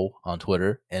poll on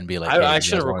Twitter, and be like, hey, I you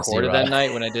should guys have want to see recorded that Rob?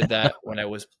 night when I did that when I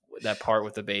was that part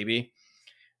with the baby.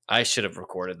 I should have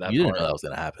recorded that You didn't know part. that was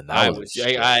gonna happen. That was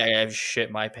I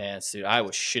shit my pants, dude. I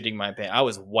was shitting my pants. I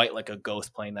was white like a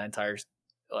ghost playing that entire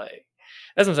like.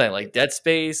 That's what I'm saying. Like Dead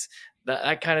Space,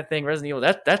 that kind of thing. Resident Evil.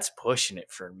 That's pushing it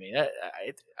for me.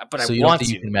 But I So you don't want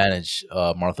think you to. can manage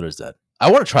Martha is Dead? I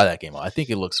want to try that game out. I think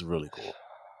it looks really cool.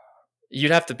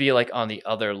 You'd have to be like on the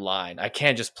other line. I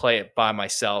can't just play it by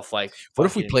myself. Like What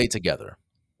if we fucking, play it together,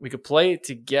 we could play it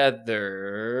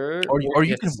together. or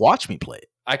you can watch me play it?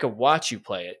 I could watch you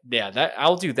play it. Yeah, that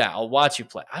I'll do that. I'll watch you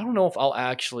play. I don't know if I'll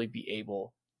actually be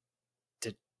able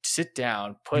to sit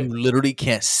down. You literally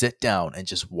can't sit down and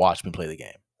just watch me play the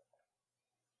game.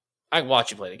 I can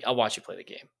watch you play the. I'll watch you play the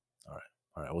game. All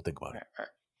right, we'll think about it. All right.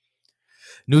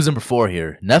 News number 4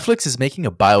 here. Netflix is making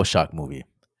a BioShock movie.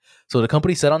 So the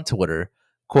company said on Twitter,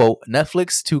 quote,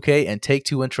 Netflix, 2K, and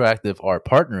Take-Two Interactive are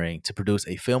partnering to produce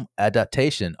a film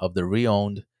adaptation of the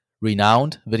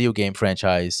renowned video game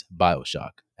franchise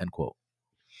BioShock, end quote.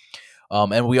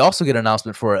 And we also get an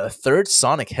announcement for a third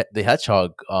Sonic the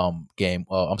Hedgehog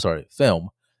film,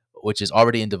 which is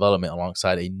already in development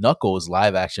alongside a Knuckles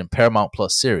live-action Paramount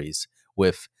Plus series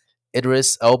with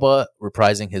Idris Elba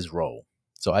reprising his role.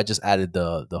 So I just added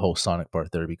the whole Sonic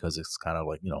part there because it's kind of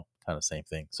like, kind of same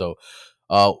thing. So,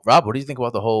 Rob, what do you think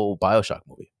about the whole BioShock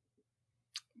movie?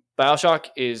 BioShock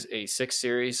is a 6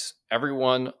 series.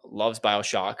 Everyone loves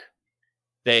BioShock.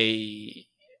 I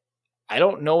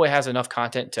don't know it has enough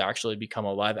content to actually become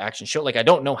a live action show. Like I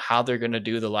don't know how they're going to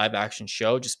do the live action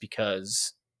show just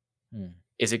because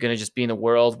is it going to just be in a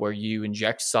world where you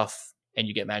inject stuff and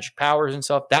you get magic powers and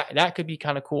stuff? That could be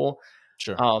kind of cool.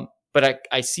 Sure. But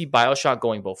I see BioShock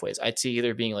going both ways. I'd see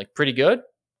either being like pretty good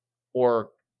or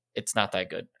it's not that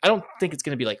good. I don't think it's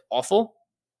going to be like awful,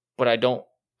 but I don't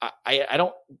want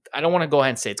to go ahead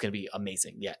and say it's going to be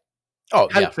amazing yet. Oh,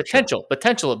 it has yeah,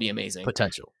 potential to be amazing.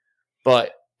 Potential.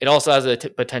 But it also has a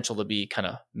potential to be kind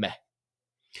of meh.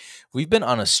 We've been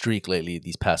on a streak lately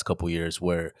these past couple years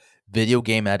where video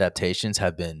game adaptations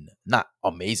have been not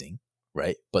amazing,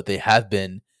 right? But they have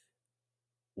been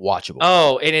watchable.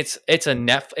 Oh, and it's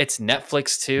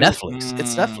Netflix too. Netflix.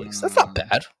 It's Netflix. That's not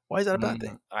bad. Why is that a bad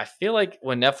thing? I feel like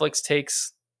when Netflix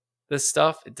takes this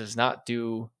stuff, it does not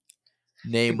do.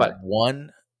 Name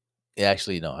one.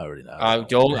 Actually, no, I already know.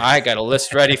 I got a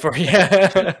list ready for you.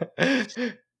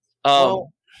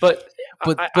 But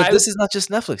this is not just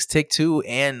Netflix. Take-Two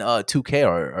and 2K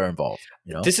are involved.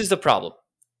 This is the problem.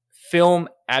 Film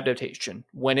adaptation.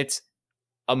 When it's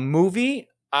a movie,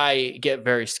 I get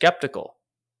very skeptical.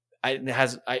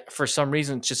 For some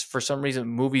reason,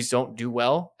 movies don't do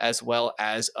well as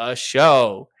a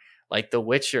show. Like The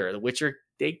Witcher. The Witcher,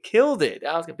 they killed it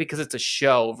because it's a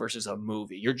show versus a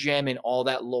movie. You're jamming all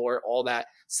that lore, all that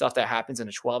stuff that happens in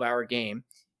a 12-hour game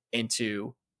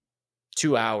into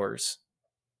 2 hours.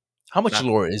 How much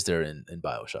lore is there in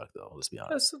BioShock, though? Let's be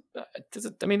honest.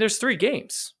 I mean, there's 3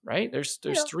 games, right? There's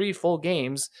 3 full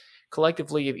games.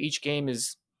 Collectively, if each game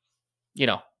is,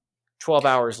 12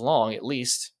 hours long at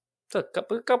least, it's a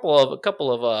couple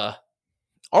of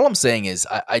all I'm saying is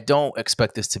I don't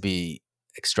expect this to be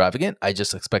extravagant. I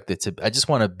just expect it to. I just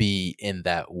want to be in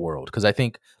that world because I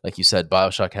think, like you said,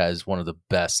 Bioshock has one of the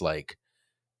best like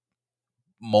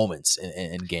moments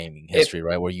in gaming If history,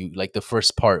 right? Where you like the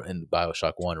first part in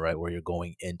Bioshock One, right, where you're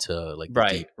going into like the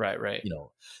right, deep, right, right.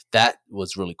 that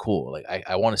was really cool. Like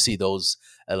I want to see those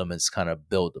elements kind of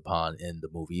built upon in the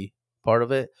movie part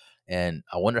of it. And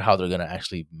I wonder how they're gonna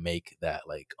actually make that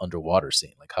like underwater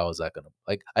scene. Like, how is that gonna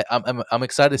like? I'm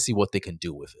excited to see what they can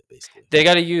do with it. Basically, They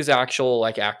got to use actual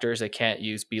like actors. They can't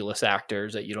use B-list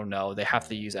actors that you don't know. They have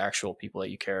to Mm, use actual people that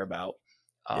you care about.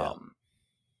 yeah. Um,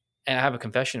 and I have a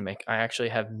confession to make. I actually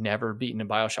have never beaten a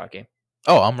Bioshock game.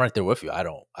 Oh, I'm right there with you. I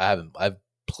don't. I haven't. I've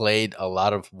played a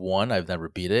lot of one. I've never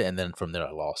beat it, and then from there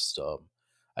I lost.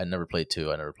 I never played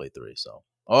two. I never played three. So,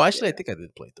 oh, actually, I Yeah, think I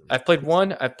did play three. I've played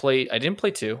one. I've played. I didn't play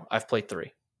two. I've played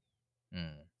three.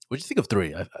 Mm. What do you think of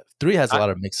three? Three has a I lot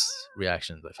of mixed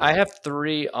reactions. I feel I like. have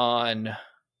three on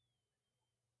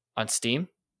Steam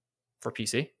for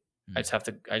PC. Mm. I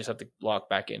just have to log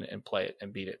back in and play it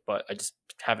and beat it. But I just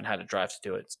haven't had a drive to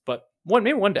do it. But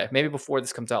maybe one day, maybe before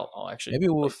this comes out, I'll actually Maybe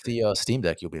play with through. the Steam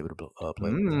Deck, you'll be able to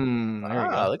play it. Yeah. There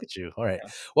you go. Look at you. All right. Yeah.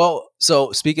 Well,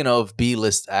 so speaking of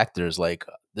B-list actors, like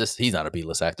this, he's not a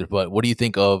B-list actor, but what do you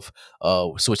think of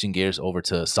switching gears over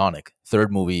to Sonic,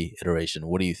 third movie iteration?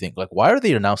 What do you think? Like, why are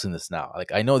they announcing this now?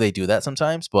 Like, I know they do that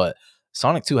sometimes, but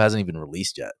Sonic 2 hasn't even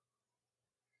released yet.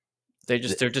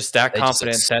 Th- They're just that They just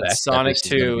confident that expect that Sonic this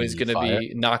is going to 2 is be going to fire.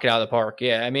 be knocking out of the park.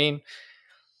 Yeah, I mean,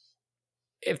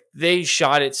 if they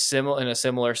shot it similar in a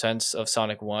similar sense of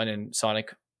Sonic 1 and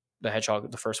Sonic the Hedgehog,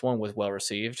 the first one was well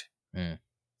received, Mm.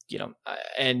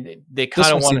 and they This kind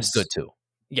of one want seems good to. too, like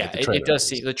Yeah, the it trailer at does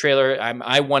see least. the trailer.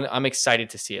 I'm excited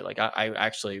to see it. Like I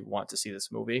actually want to see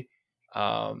this movie.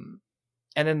 Um,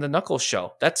 and then the Knuckles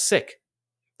show. That's sick.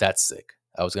 That's sick.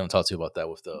 I was going to talk to you about that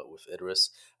with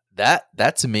Idris.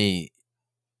 That to me,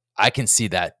 I can see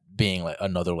that being like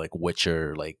another like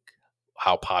Witcher, like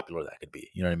how popular that could be.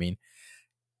 You know what I mean?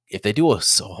 If they do a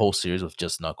whole series with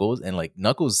just Knuckles, and like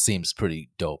Knuckles seems pretty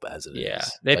dope as it Yeah,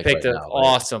 is, they like picked right an now, right?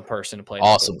 awesome person to play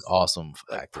Awesome, Knuckles. awesome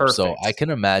Like actor. So I perfect. can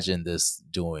imagine this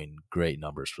doing great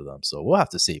numbers for them. So we'll have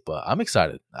to see, but I'm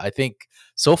excited. I think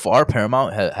so far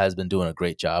Paramount has been doing a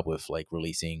great job with like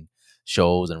releasing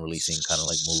shows and releasing kind of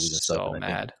like movies and stuff. So And I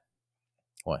think mad.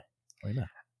 why? Why are you mad?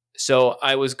 So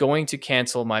I was going to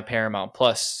cancel my Paramount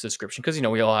Plus subscription because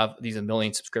we all have these a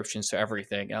million subscriptions to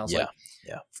everything, and I was Yeah, like,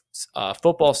 yeah.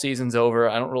 football season's over.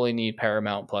 I don't really need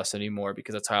Paramount Plus anymore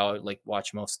because that's how I like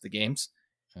watch most of the games.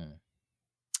 Hmm.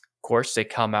 Of course, they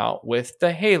come out with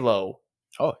the Halo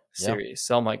Oh, yeah. series,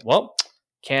 so I'm like, well,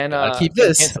 Gotta keep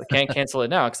this. can't cancel it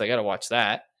now because I got to watch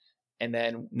that. And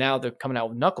then now they're coming out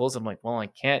with Knuckles. I'm like, well, I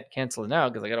can't cancel it now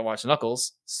because I got to watch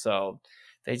Knuckles. So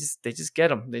they just get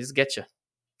them. They just get you.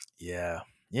 Yeah.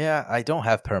 Yeah, I don't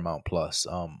have Paramount Plus.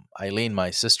 Eileen, my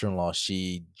sister-in-law,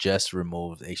 she just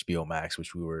removed HBO Max,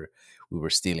 which we were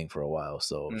stealing for a while.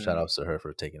 So shout Mm. outs to her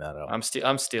for taking that out. I'm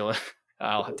stealing.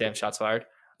 Oh, damn, shots fired.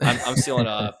 I'm stealing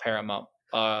Paramount.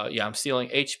 Yeah, I'm stealing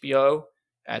HBO.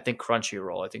 I think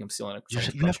Crunchyroll. I think I'm stealing some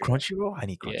You have Crunchyroll. Crunchyroll? I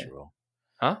need Yeah. Crunchyroll.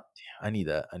 Huh? I need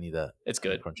that. I need that. It's I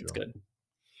need good. It's Crunchyroll. good.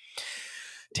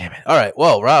 Damn it. All right.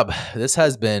 Well, Rob, this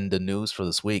has been the news for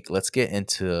this week. Let's get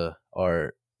into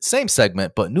our same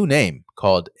segment, but new name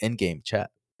called In Game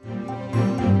Chat.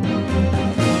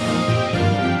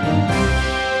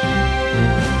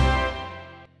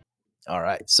 All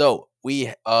right. So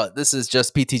we this is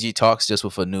just PTG Talks, just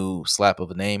with a new slap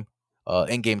of a name.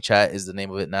 In-game chat is the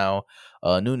name of it now.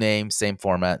 New name, same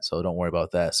format, so don't worry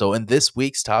about that. So in this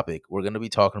week's topic, we're gonna be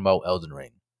talking about Elden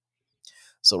Ring.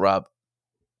 So Rob,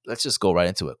 let's just go right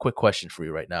into it. Quick question for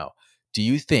you right now. Do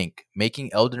you think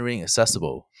making Elden Ring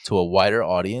accessible to a wider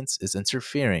audience is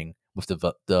interfering with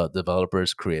the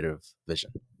developer's creative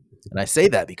vision? And I say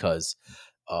that because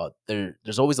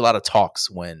there's always a lot of talks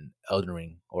when Elden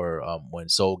Ring or when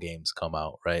Soul games come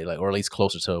out, right? Like, or at least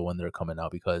closer to when they're coming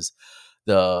out, because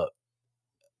the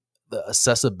the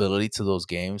accessibility to those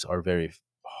games are very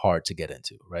hard to get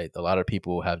into, right? A lot of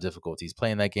people have difficulties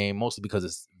playing that game, mostly because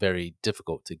it's very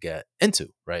difficult to get into,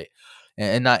 right?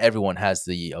 And not everyone has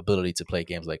the ability to play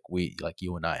games like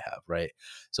you and I have, right?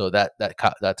 So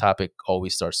that topic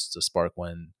always starts to spark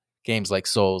when games like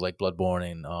Souls, like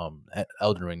Bloodborne, and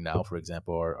Elden Ring now, for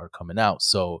example, are coming out.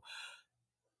 So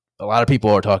a lot of people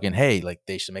are talking, hey, like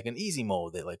they should make an easy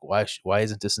mode. That like why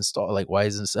isn't this installed? Like why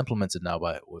isn't this implemented now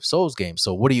by with Souls games?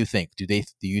 So what do you think? Do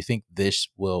you think this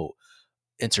will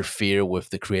interfere with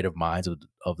the creative minds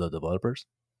of the developers?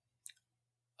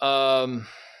 Um,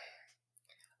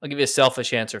 I'll give you a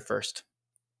selfish answer first.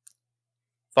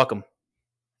 Fuck them.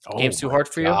 The Oh game's too my hard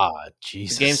for you. god,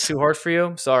 The game's Jesus. too hard for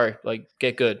you. Sorry, like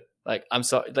get good. Like I'm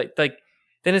sorry, like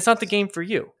then it's not the game for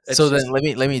you. It's So then just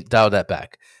let me dial that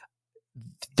back.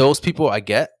 Those people I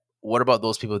get. What about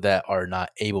those people that are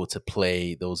not able to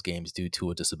play those games due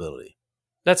to a disability?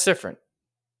 that's different.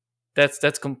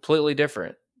 That's completely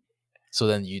different. So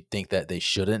then you think that they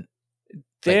shouldn't like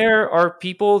There are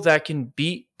people that can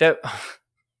beat that.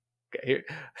 Okay, here,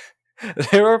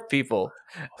 there are people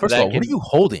first of that all, what are can you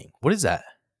holding? What is that?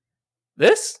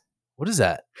 this. What is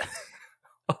that?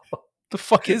 The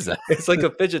fuck is that? It's like a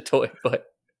fidget toy, but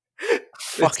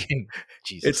it's Fucking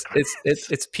Jesus it's Christ. it's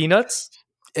it's it's peanuts,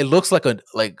 It looks like a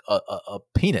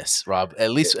penis, Rob,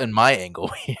 at least in my angle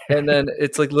here. and then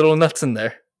it's like little nuts in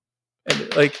there,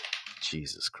 and like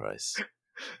Jesus Christ.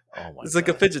 Oh my it's like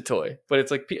a god. fidget toy, but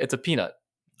it's like it's a peanut.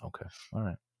 Okay. All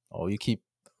right. Oh, you keep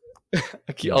I'll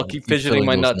you keep keep fidgeting filling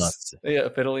my those nuts. nuts. Yeah,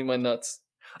 fiddling my nuts.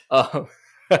 Um,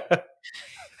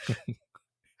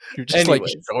 You're just like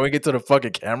anyways, showing it to the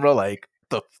fucking camera like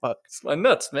the fuck. it's my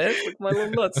nuts, man. Look at my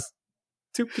little nuts.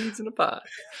 Two peas in a pie.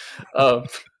 Um,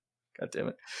 God damn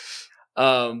it.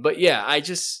 But yeah,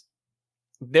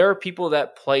 there are people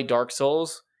that play Dark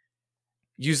Souls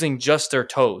using just their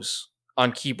toes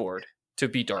on keyboard to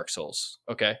beat Dark Souls.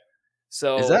 Okay,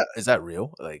 so Is that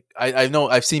real? Like I know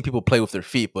I've seen people play with their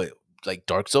feet, but like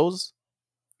Dark Souls?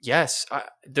 yes,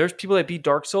 there's people that beat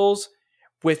Dark Souls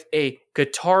with a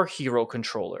Guitar Hero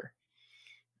controller.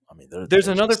 I mean, There's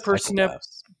they're another just person that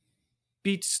psychopaths.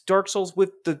 beats Dark Souls with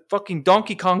the fucking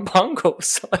Donkey Kong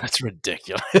bongos. That's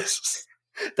ridiculous.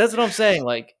 That's what I'm saying.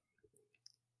 Like,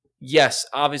 yes,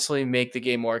 obviously make the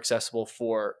game more accessible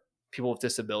for people with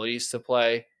disabilities to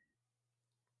play,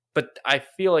 but I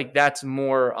feel like that's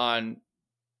more on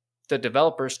the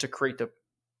developers to create the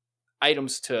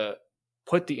items to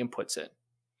put the inputs in,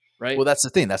 right? Well, that's the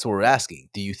thing. That's what we're asking.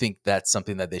 Do you think that's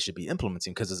something that they should be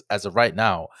implementing? Because as of right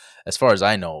now, as far as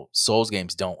I know, Souls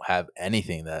games don't have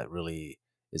anything that really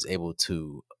is able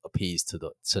to appease to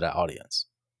that audience.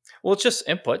 Well, it's just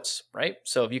inputs, right?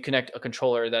 So if you connect a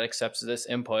controller that accepts this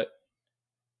input,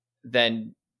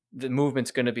 then the movement's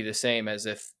going to be the same as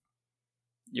if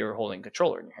you're holding a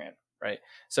controller in your hand, right?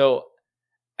 So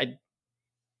I,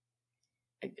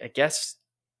 I guess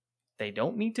they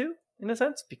don't need to in a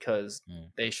sense because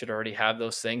Mm, they should already have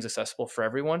those things accessible for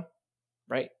everyone,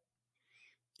 right?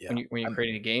 yeah. When you're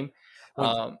creating a game, When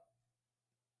um,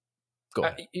 go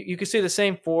ahead. you could say the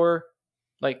same for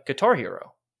like Guitar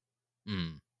Hero.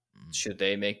 Mm, mm, Should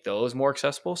they make those more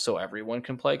accessible so everyone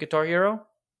can play Guitar Hero?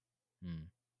 mm.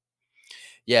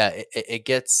 Yeah, it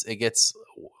gets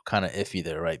kind of iffy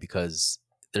there, right? Because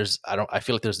I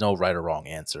feel like there's no right or wrong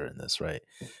answer in this, right?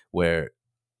 Where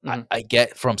Hmm. I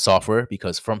get From Software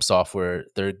because From Software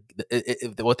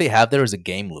what they have there is a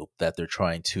game loop that they're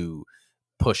trying to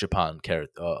push upon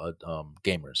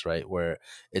gamers, right? Where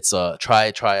it's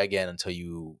try again until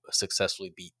you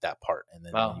successfully beat that part, and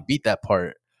then when you Wow. beat that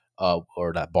part,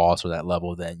 or that boss or that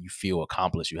level, then you feel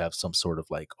accomplished. You have some sort of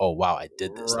like, oh wow, I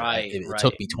did this. Like Right, it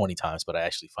took right. me 20 times, but I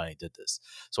actually finally did this.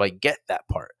 So I get that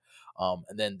part.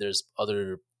 And then there's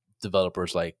other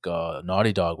developers like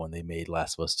Naughty Dog when they made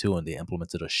Last of Us 2 and they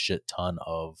implemented a shit ton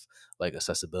of like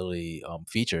accessibility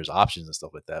features, options and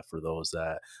stuff like that for those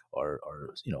that are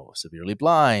severely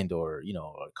blind or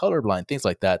are colorblind, things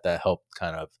like that that help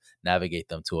kind of navigate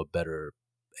them to a better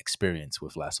experience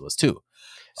with Last of Us 2.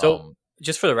 So, Um,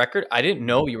 just for the record, I didn't mhm.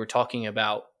 know you were talking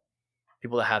about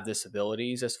people that have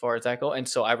disabilities as far as that go, and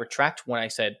so I retract when I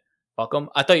said fuck them.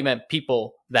 I thought you meant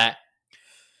people that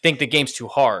think the game's too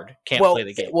hard, can't play Well,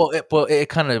 the game. it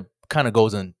kind of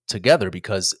goes in together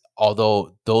because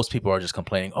although those people are just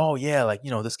complaining, oh yeah, like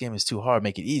this game is too hard,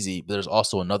 make it easy. But there's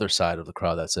also another side of the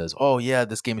crowd that says, oh yeah,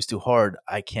 this game is too hard,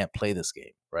 I can't play this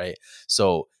game, right?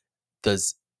 So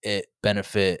does it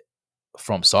benefit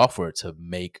From Software to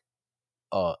make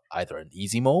either an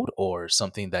easy mode or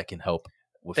something that can help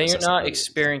with Then you're not accessibility?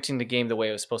 experiencing the game the way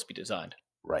it was supposed to be designed.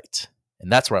 Right.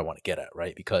 And that's where I want to get at,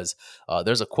 right? Because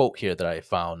there's a quote here that I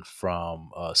found from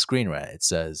Screen Rant. It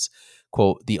says,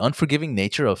 quote, "The unforgiving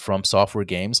nature of From Software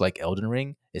games like Elden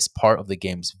Ring is part of the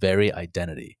game's very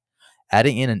identity.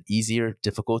 Adding in an easier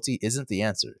difficulty isn't the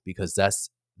answer because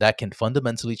that can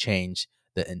fundamentally change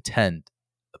the intent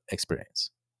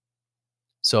experience."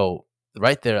 So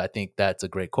right there, I think that's a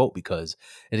great quote because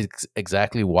it is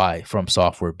exactly why From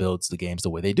Software builds the games the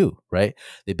way they do, right?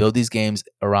 They build these games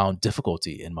around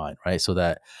difficulty in mind, right? So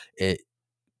that it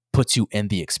puts you in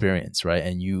the experience, right?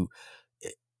 And you eh,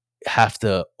 have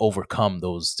to overcome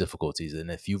those difficulties. And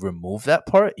if you remove that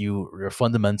part, you're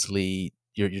fundamentally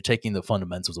you're taking the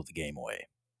fundamentals of the game away.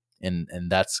 And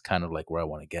that's kind of like where I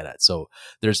want to get at. So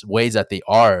there's ways that they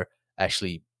are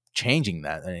actually changing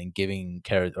that and giving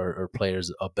or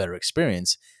players a better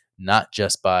experience, not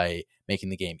just by making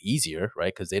the game easier,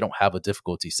 right? Because they don't have a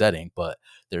difficulty setting, but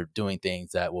they're doing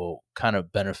things that will kind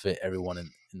of benefit everyone in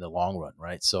the long run,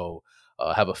 right? So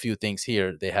I have a few things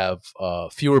here. They have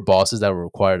fewer bosses that were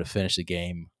required to finish the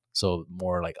game, so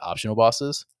more like optional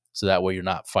bosses. So that way you're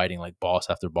not fighting like boss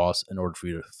after boss in order for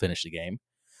you to finish the game.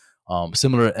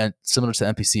 Similar to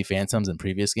NPC phantoms in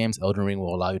previous games, Elden Ring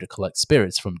will allow you to collect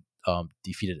spirits from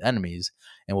defeated enemies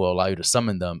and will allow you to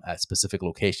summon them at specific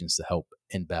locations to help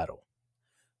in battle.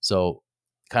 So,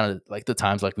 kind of like the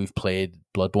times like we've played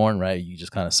Bloodborne, right? You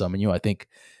just kind of summon you. I think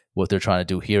what they're trying to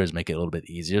do here is make it a little bit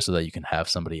easier so that you can have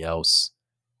somebody else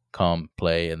come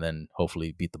play and then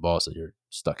hopefully beat the boss that you're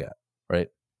stuck at, right?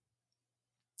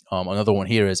 Another one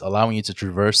here is allowing you to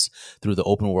traverse through the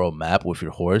open world map with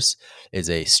your horse is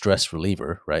a stress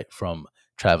reliever, right? From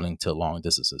traveling to long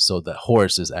distances. So the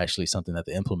horse is actually something that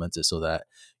they implemented so that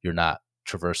you're not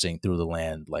traversing through the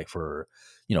land like for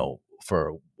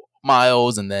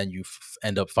miles and then you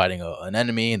end up fighting an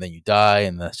enemy and then you die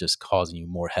and that's just causing you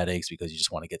more headaches because you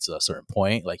just want to get to a certain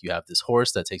point. Like you have this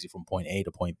horse that takes you from point A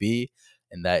to point B,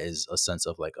 and that is a sense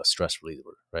of like a stress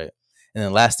reliever, right? And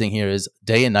then last thing here is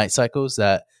day and night cycles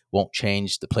that won't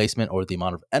change the placement or the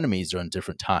amount of enemies during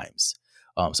different times.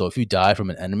 So if you die from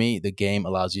an enemy, the game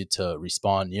allows you to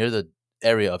respawn near the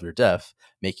area of your death,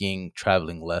 making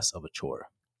traveling less of a chore.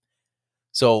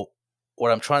 So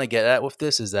what I'm trying to get at with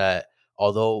this is that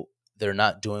although they're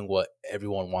not doing what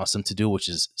everyone wants them to do, which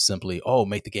is simply, oh,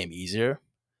 make the game easier,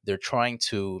 they're trying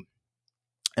to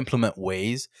implement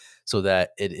ways so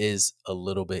that it is a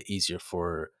little bit easier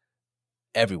for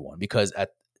everyone. Because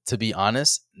to be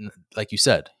honest, like you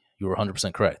said, you were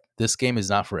 100% correct. This game is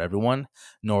not for everyone,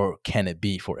 nor can it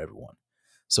be for everyone.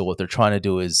 So what they're trying to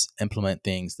do is implement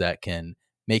things that can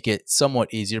make it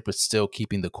somewhat easier, but still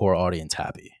keeping the core audience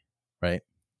happy, right?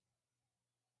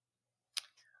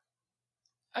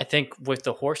 I think with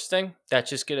the horse thing, that's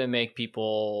just going to make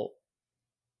people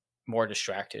more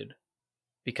distracted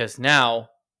because now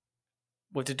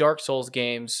with the Dark Souls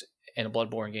games and the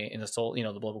Bloodborne game and the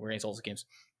Bloodborne Souls games,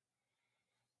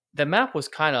 the map was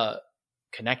kind of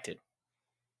connected.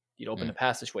 You'd open the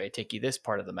passageway, take you this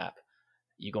part of the map.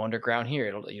 You go underground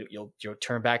here. You'll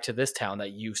turn back to this town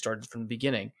that you started from the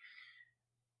beginning.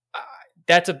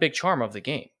 That's a big charm of the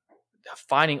game.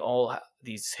 Finding all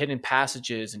these hidden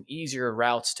passages and easier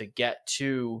routes to get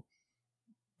to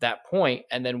that point,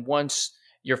 and then once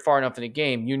you're far enough in the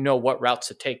game, you know what routes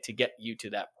to take to get you to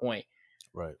that point.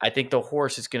 Right. I think the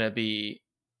horse is going to be,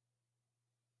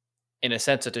 in a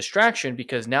sense, a distraction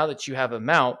because now that you have a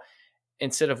mount,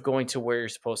 instead of going to where you're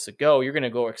supposed to go, you're going to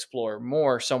go explore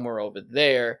more somewhere over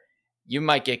there. You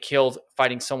might get killed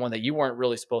fighting someone that you weren't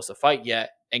really supposed to fight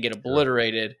yet and get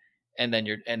obliterated. And then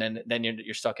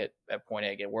you're stuck at point A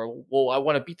again. Where I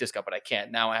want to beat this guy, but I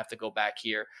can't. Now I have to go back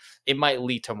here. It might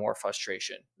lead to more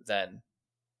frustration than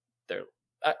there.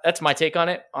 That's my take on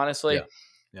it, honestly. Yeah.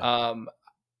 Yeah.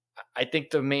 I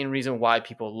think the main reason why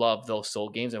people love those Soul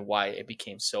games and why it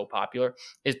became so popular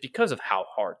is because of how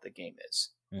hard the game is.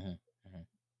 Mm-hmm. Mm-hmm.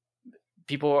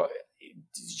 People,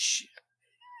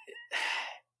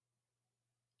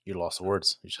 You lost the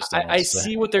words. You just don't know what I to say.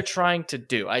 see what they're trying to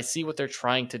do. I see what they're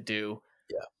trying to do.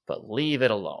 Yeah. But leave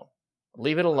it alone.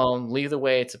 Leave it alone. Leave the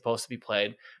way it's supposed to be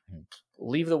played. Mm-hmm.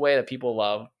 Leave the way that people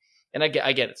love. And I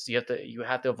get it. So you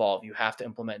have to evolve. You have to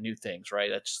implement new things, right?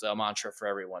 That's just a mantra for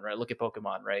everyone, right? Look at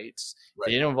Pokemon, right? If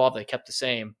they didn't evolve, they kept the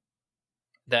same,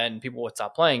 then people would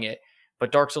stop playing it.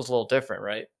 But Dark Souls is a little different,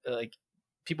 right? Like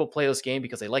people play this game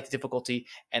because they like the difficulty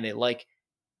and they like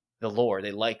the lore.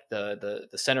 They like the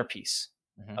centerpiece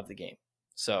of the game.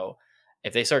 So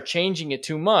if they start changing it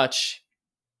too much,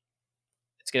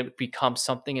 it's going to become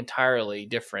something entirely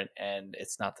different, and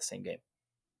it's not the same game.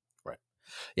 Right.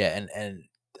 Yeah, and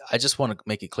I just want to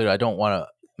make it clear. I don't want to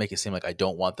make it seem like I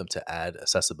don't want them to add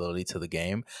accessibility to the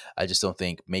game. I just don't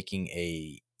think making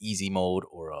a easy mode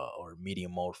or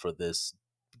medium mode for this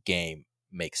game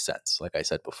makes sense. Like I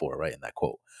said before, right in that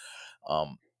quote.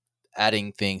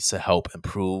 Adding things to help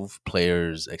improve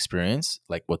players' experience,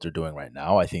 like what they're doing right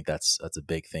now, I think that's a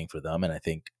big thing for them, and I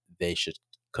think they should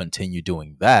continue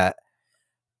doing that.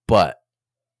 But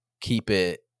keep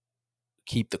the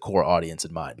core audience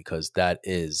in mind because that's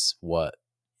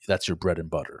your bread and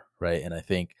butter, right? And I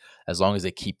think as long as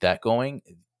they keep that going,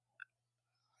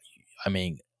 I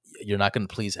mean, you're not going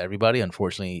to please everybody.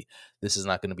 Unfortunately, this is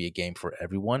not going to be a game for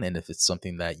everyone, and if it's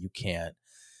something that you can't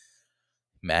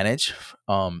manage,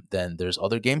 then there's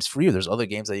other games for you. There's other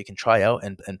games that you can try out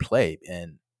and play,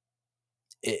 and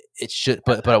it should.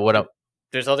 But what I'm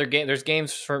there's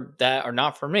games for that are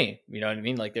not for me. You know what I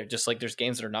mean? Like they're just like there's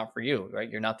games that are not for you, right?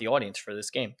 You're not the audience for this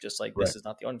game. Just like Right. this is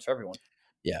not the audience for everyone.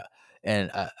 Yeah.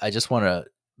 And I just want to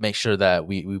make sure that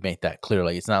we make that clear.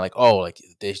 Like, it's not like, oh, like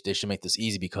they should make this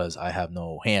easy because I have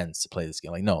no hands to play this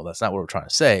game. Like, no, that's not what we're trying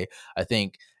to say. I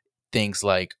think things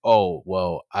like, oh,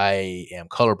 well, I am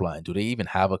colorblind. Do they even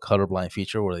have a colorblind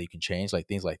feature where you can change? Like,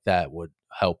 things like that would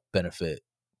help benefit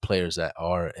players that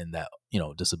are in that,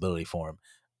 disability form,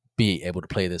 be able to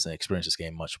play this and experience this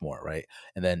game much more, right?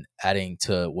 And then adding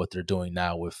to what they're doing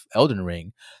now with Elden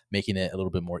Ring, making it a little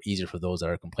bit more easier for those that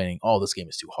are complaining, oh, this game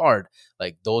is too hard.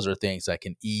 Like, those are things that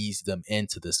can ease them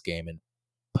into this game and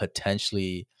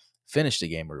potentially finish the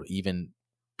game, or even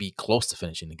be close to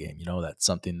finishing the game. That's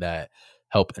something that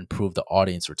help improve the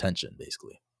audience retention,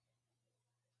 basically.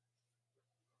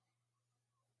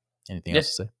 Anything Yeah.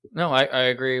 else to say? No, I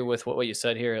agree with what you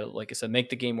said here. Like I said, make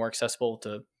the game more accessible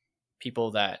to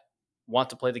people that want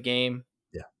to play the game,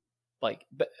 Yeah, like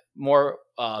more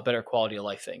better quality of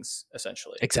life things,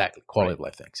 essentially. exactly. Quality Right. of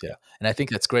life things. Yeah. And I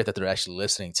think that's great that they're actually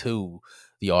listening to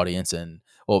the audience. And,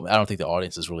 well, I don't think the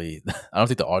audience is really, I don't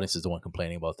think the audience is the one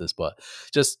complaining about this, but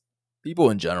just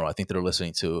people in general. I think they're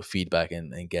listening to feedback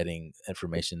and getting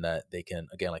information that they can,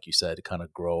 again, like you said, kind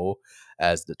of grow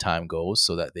as the time goes,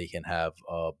 so that they can have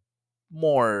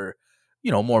more,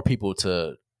 more people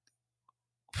to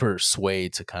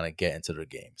persuade to kind of get into their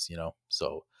games.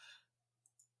 So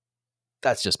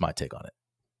that's just my take on it.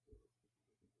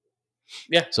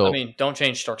 Yeah. I So, mean, don't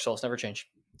change Dark Souls. Never change.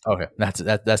 okay, that's it.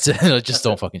 Just That's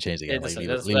don't it. fucking change the Yeah, game. Like, leave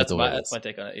it, that's leave it the way it that's is. my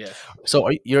take on it. Yeah. So,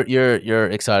 you're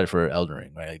excited for Elden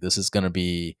Ring, right? Like, this is gonna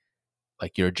be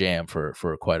like your jam for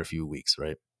quite a few weeks,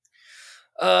 right?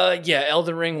 Yeah,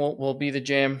 Elden Ring will be the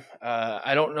jam.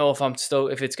 I don't know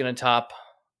if it's gonna top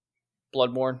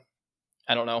Bloodborne.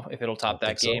 I don't know if it'll I top don't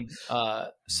think that so.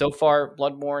 game. So Mhm. far,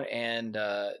 Bloodborne and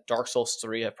Dark Souls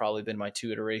 3 have probably been my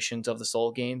two iterations of the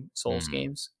Souls Mhm.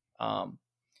 games.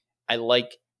 I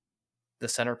like the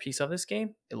centerpiece of this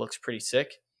game. It looks pretty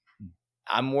sick.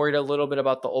 I'm worried a little bit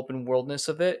about the open worldness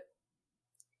of it,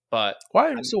 but Why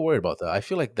are you I'm so worried about that? I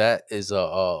feel like that is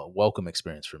a welcome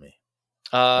experience for me,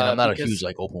 and I'm not a huge because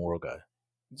like open world guy.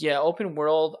 yeah, open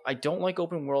world. I don't like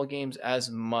open world games as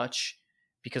much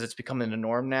because it's becoming the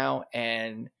norm now,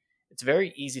 and it's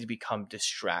very easy to become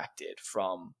distracted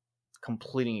from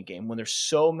completing a game when there's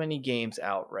so many games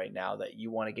out right now that you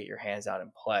want to get your hands out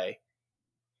and play.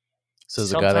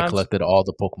 Says the guy that Sometimes, collected all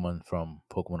the Pokemon from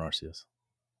Pokemon Arceus.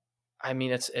 I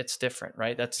mean, it's different,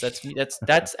 right?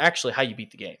 That's actually how you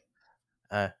beat the game.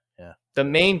 Yeah. The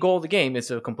main goal of the game is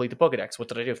to complete the Pokedex. What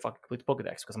did I do? Fucking complete the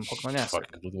Pokedex because I'm a Pokemon master,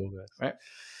 Fucking complete the whole guys. right?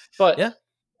 But Yeah.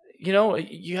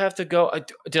 you have to go.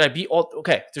 Did I beat all?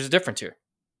 Okay, there's a difference here.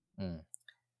 Mm,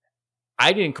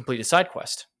 I didn't complete a side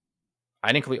quest.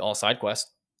 I didn't complete all side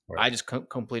quests. right. I just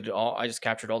completed all. I just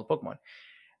captured all the Pokemon.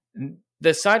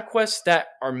 The side quests that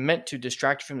are meant to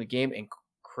distract you from the game and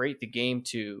create the game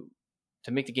to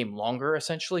make the game longer,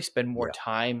 essentially spend more Yeah.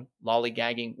 time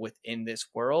lollygagging within this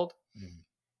world. Mhm.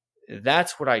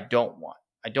 That's what I don't want.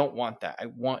 I don't want that. I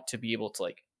want to be able to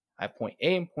like I have point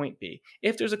A and point B.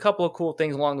 If there's a couple of cool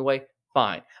things along the way,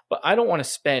 fine. But I don't want to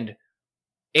spend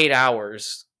 8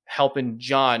 hours helping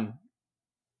John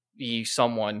be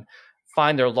someone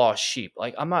find their lost sheep.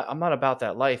 Like I'm not about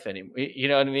that life anymore. You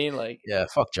know what I mean? Like Yeah,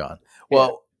 fuck John. yeah.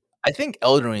 Well, I think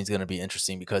Elden Ring is going to be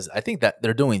interesting because I think that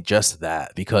they're doing just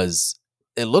that, because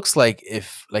it looks like,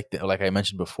 if like I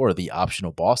mentioned before, the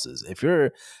optional bosses, if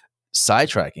you're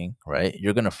sidetracking, right,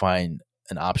 you're going to find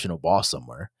an optional boss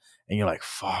somewhere, and you're like,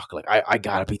 fuck, like I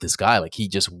got to beat this guy. Like, he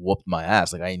just whooped my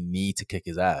ass. Like, I need to kick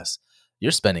his ass.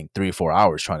 You're spending 3 or 4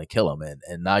 hours trying to kill him,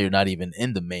 and now you're not even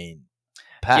in the main Yeah,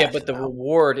 path but the now.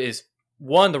 reward is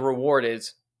one, the reward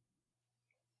is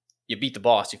you beat the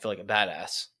boss, you feel like a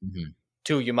badass. Mhm.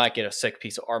 Two, you might get a sick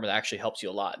piece of armor that actually helps you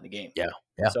a lot in the game. Yeah.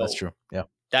 Yeah, that's So true. Yeah.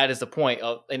 that is the point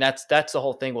of, and that's the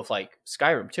whole thing with like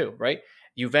Skyrim too, right?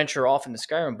 You venture off into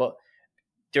Skyrim, but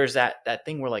there's that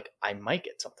thing where like I might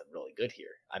get something really good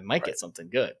here. I might Right. get something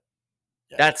good.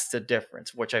 Yeah. That's the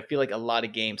difference, which I feel like a lot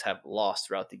of games have lost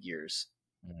throughout the years.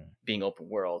 Mhm. Being open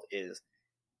world is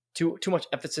too much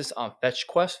emphasis on fetch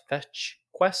quest, Fetch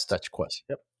quest.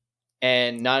 Yep.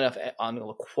 and not enough on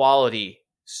the quality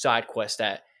side quest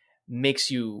that makes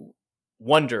you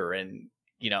wonder and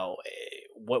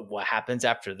what happens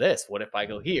after this. What if I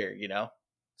go here?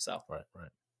 So Right. Right.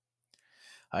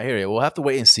 I hear you. We'll have to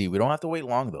wait and see. We don't have to wait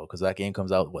long though, because that game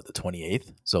comes out the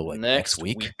 28th. So, like, next next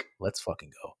week. week. Let's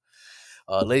fucking go.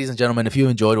 Ladies and gentlemen, if you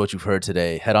enjoyed what you've heard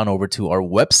today, head on over to our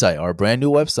website, our brand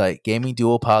new website,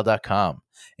 gamingduopile.com,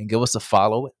 and give us a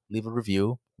follow, leave a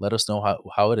review, Let us know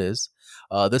how it is.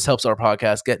 This helps our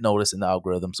podcast get noticed in the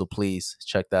algorithm, so please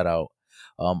check that out.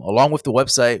 Along with the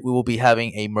website, we will be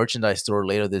having a merchandise store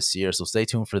later this year, so stay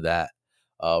tuned for that.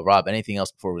 Rob, anything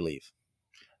else before we leave?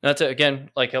 That's it. Again,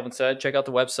 like Kelvin said, check out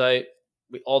the website.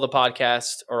 All the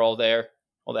podcasts are all there,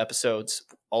 all the episodes,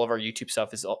 all of our YouTube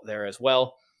stuff is there as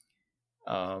well.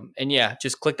 And yeah,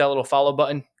 just click that little follow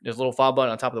button. There's a little follow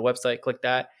button on top of the website. Click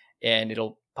that, and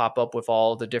it'll pop up with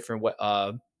all the different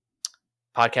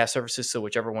podcast services. So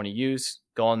whichever one you use,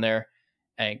 go on there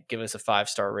and give us a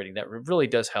 5-star rating. That really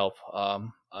does help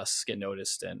us get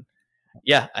noticed. And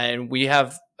yeah, and we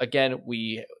have, again,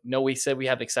 we know we said we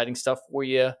have exciting stuff for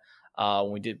you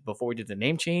before we did the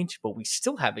name change, but we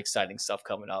still have exciting stuff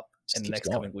coming up in the next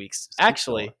coming weeks.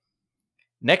 Actually,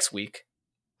 next week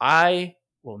I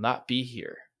will not be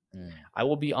here. I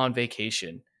will be on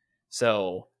vacation.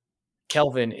 So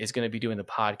Kelvin is going to be doing the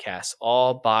podcast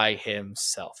all by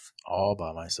himself. All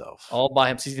by myself. All by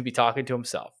himself. He's going to be talking to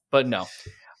himself. But no,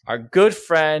 our good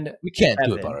friend. We can't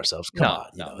do it by ourselves. Come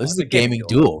on. This is a gaming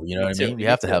duel. You know what I mean? We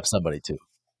have to have somebody too.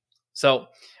 So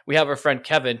we have our friend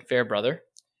Kevin Fairbrother,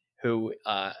 who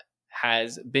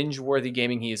has Binge-Worthy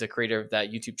Gaming. He is a creator of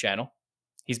that YouTube channel.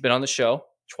 He's been on the show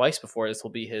twice before. This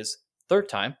will be his third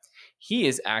time. He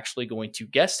is actually going to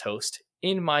guest host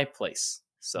in my place.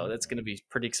 So that's going to be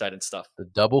pretty exciting stuff. The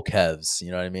double Kevs,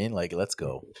 you know what I mean? Like, let's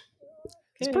go.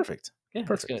 It's perfect. Yeah,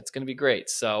 perfect. It's going to be great.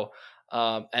 So,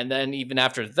 and then even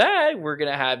after that, we're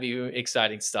going to have you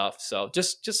exciting stuff. So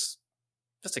just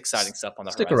exciting stuff on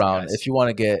the Stick horizon, around guys. If you want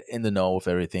to get in the know with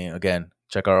everything. Again,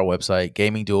 check out our website,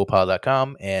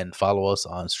 gamingduopod.com, and follow us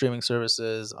on streaming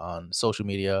services, on social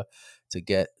media to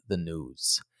get the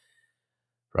news.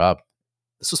 Rob,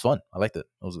 this was fun. I liked it.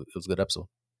 It was a good episode.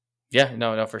 Yeah,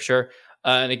 no, for sure.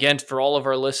 And again, for all of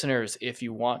our listeners, if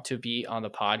you want to be on the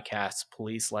podcast,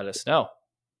 please let us know.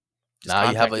 Now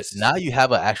you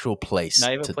have an actual place.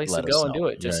 Now you have a place to go and do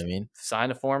it. Just you know what I mean?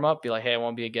 Sign a form up. Be like, hey, I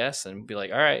want to be a guest, and be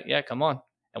like, all right, yeah, come on,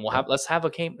 and let's have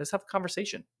a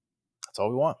conversation. That's all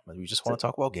we want. We just want to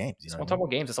talk about games. Just want to talk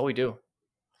about games. That's all we do.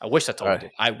 I wish that's all we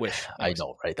did. I wish. I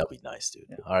know, right? That'd be nice, dude.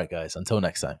 Yeah. All right, guys. Until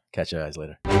next time. Catch you guys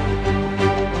later.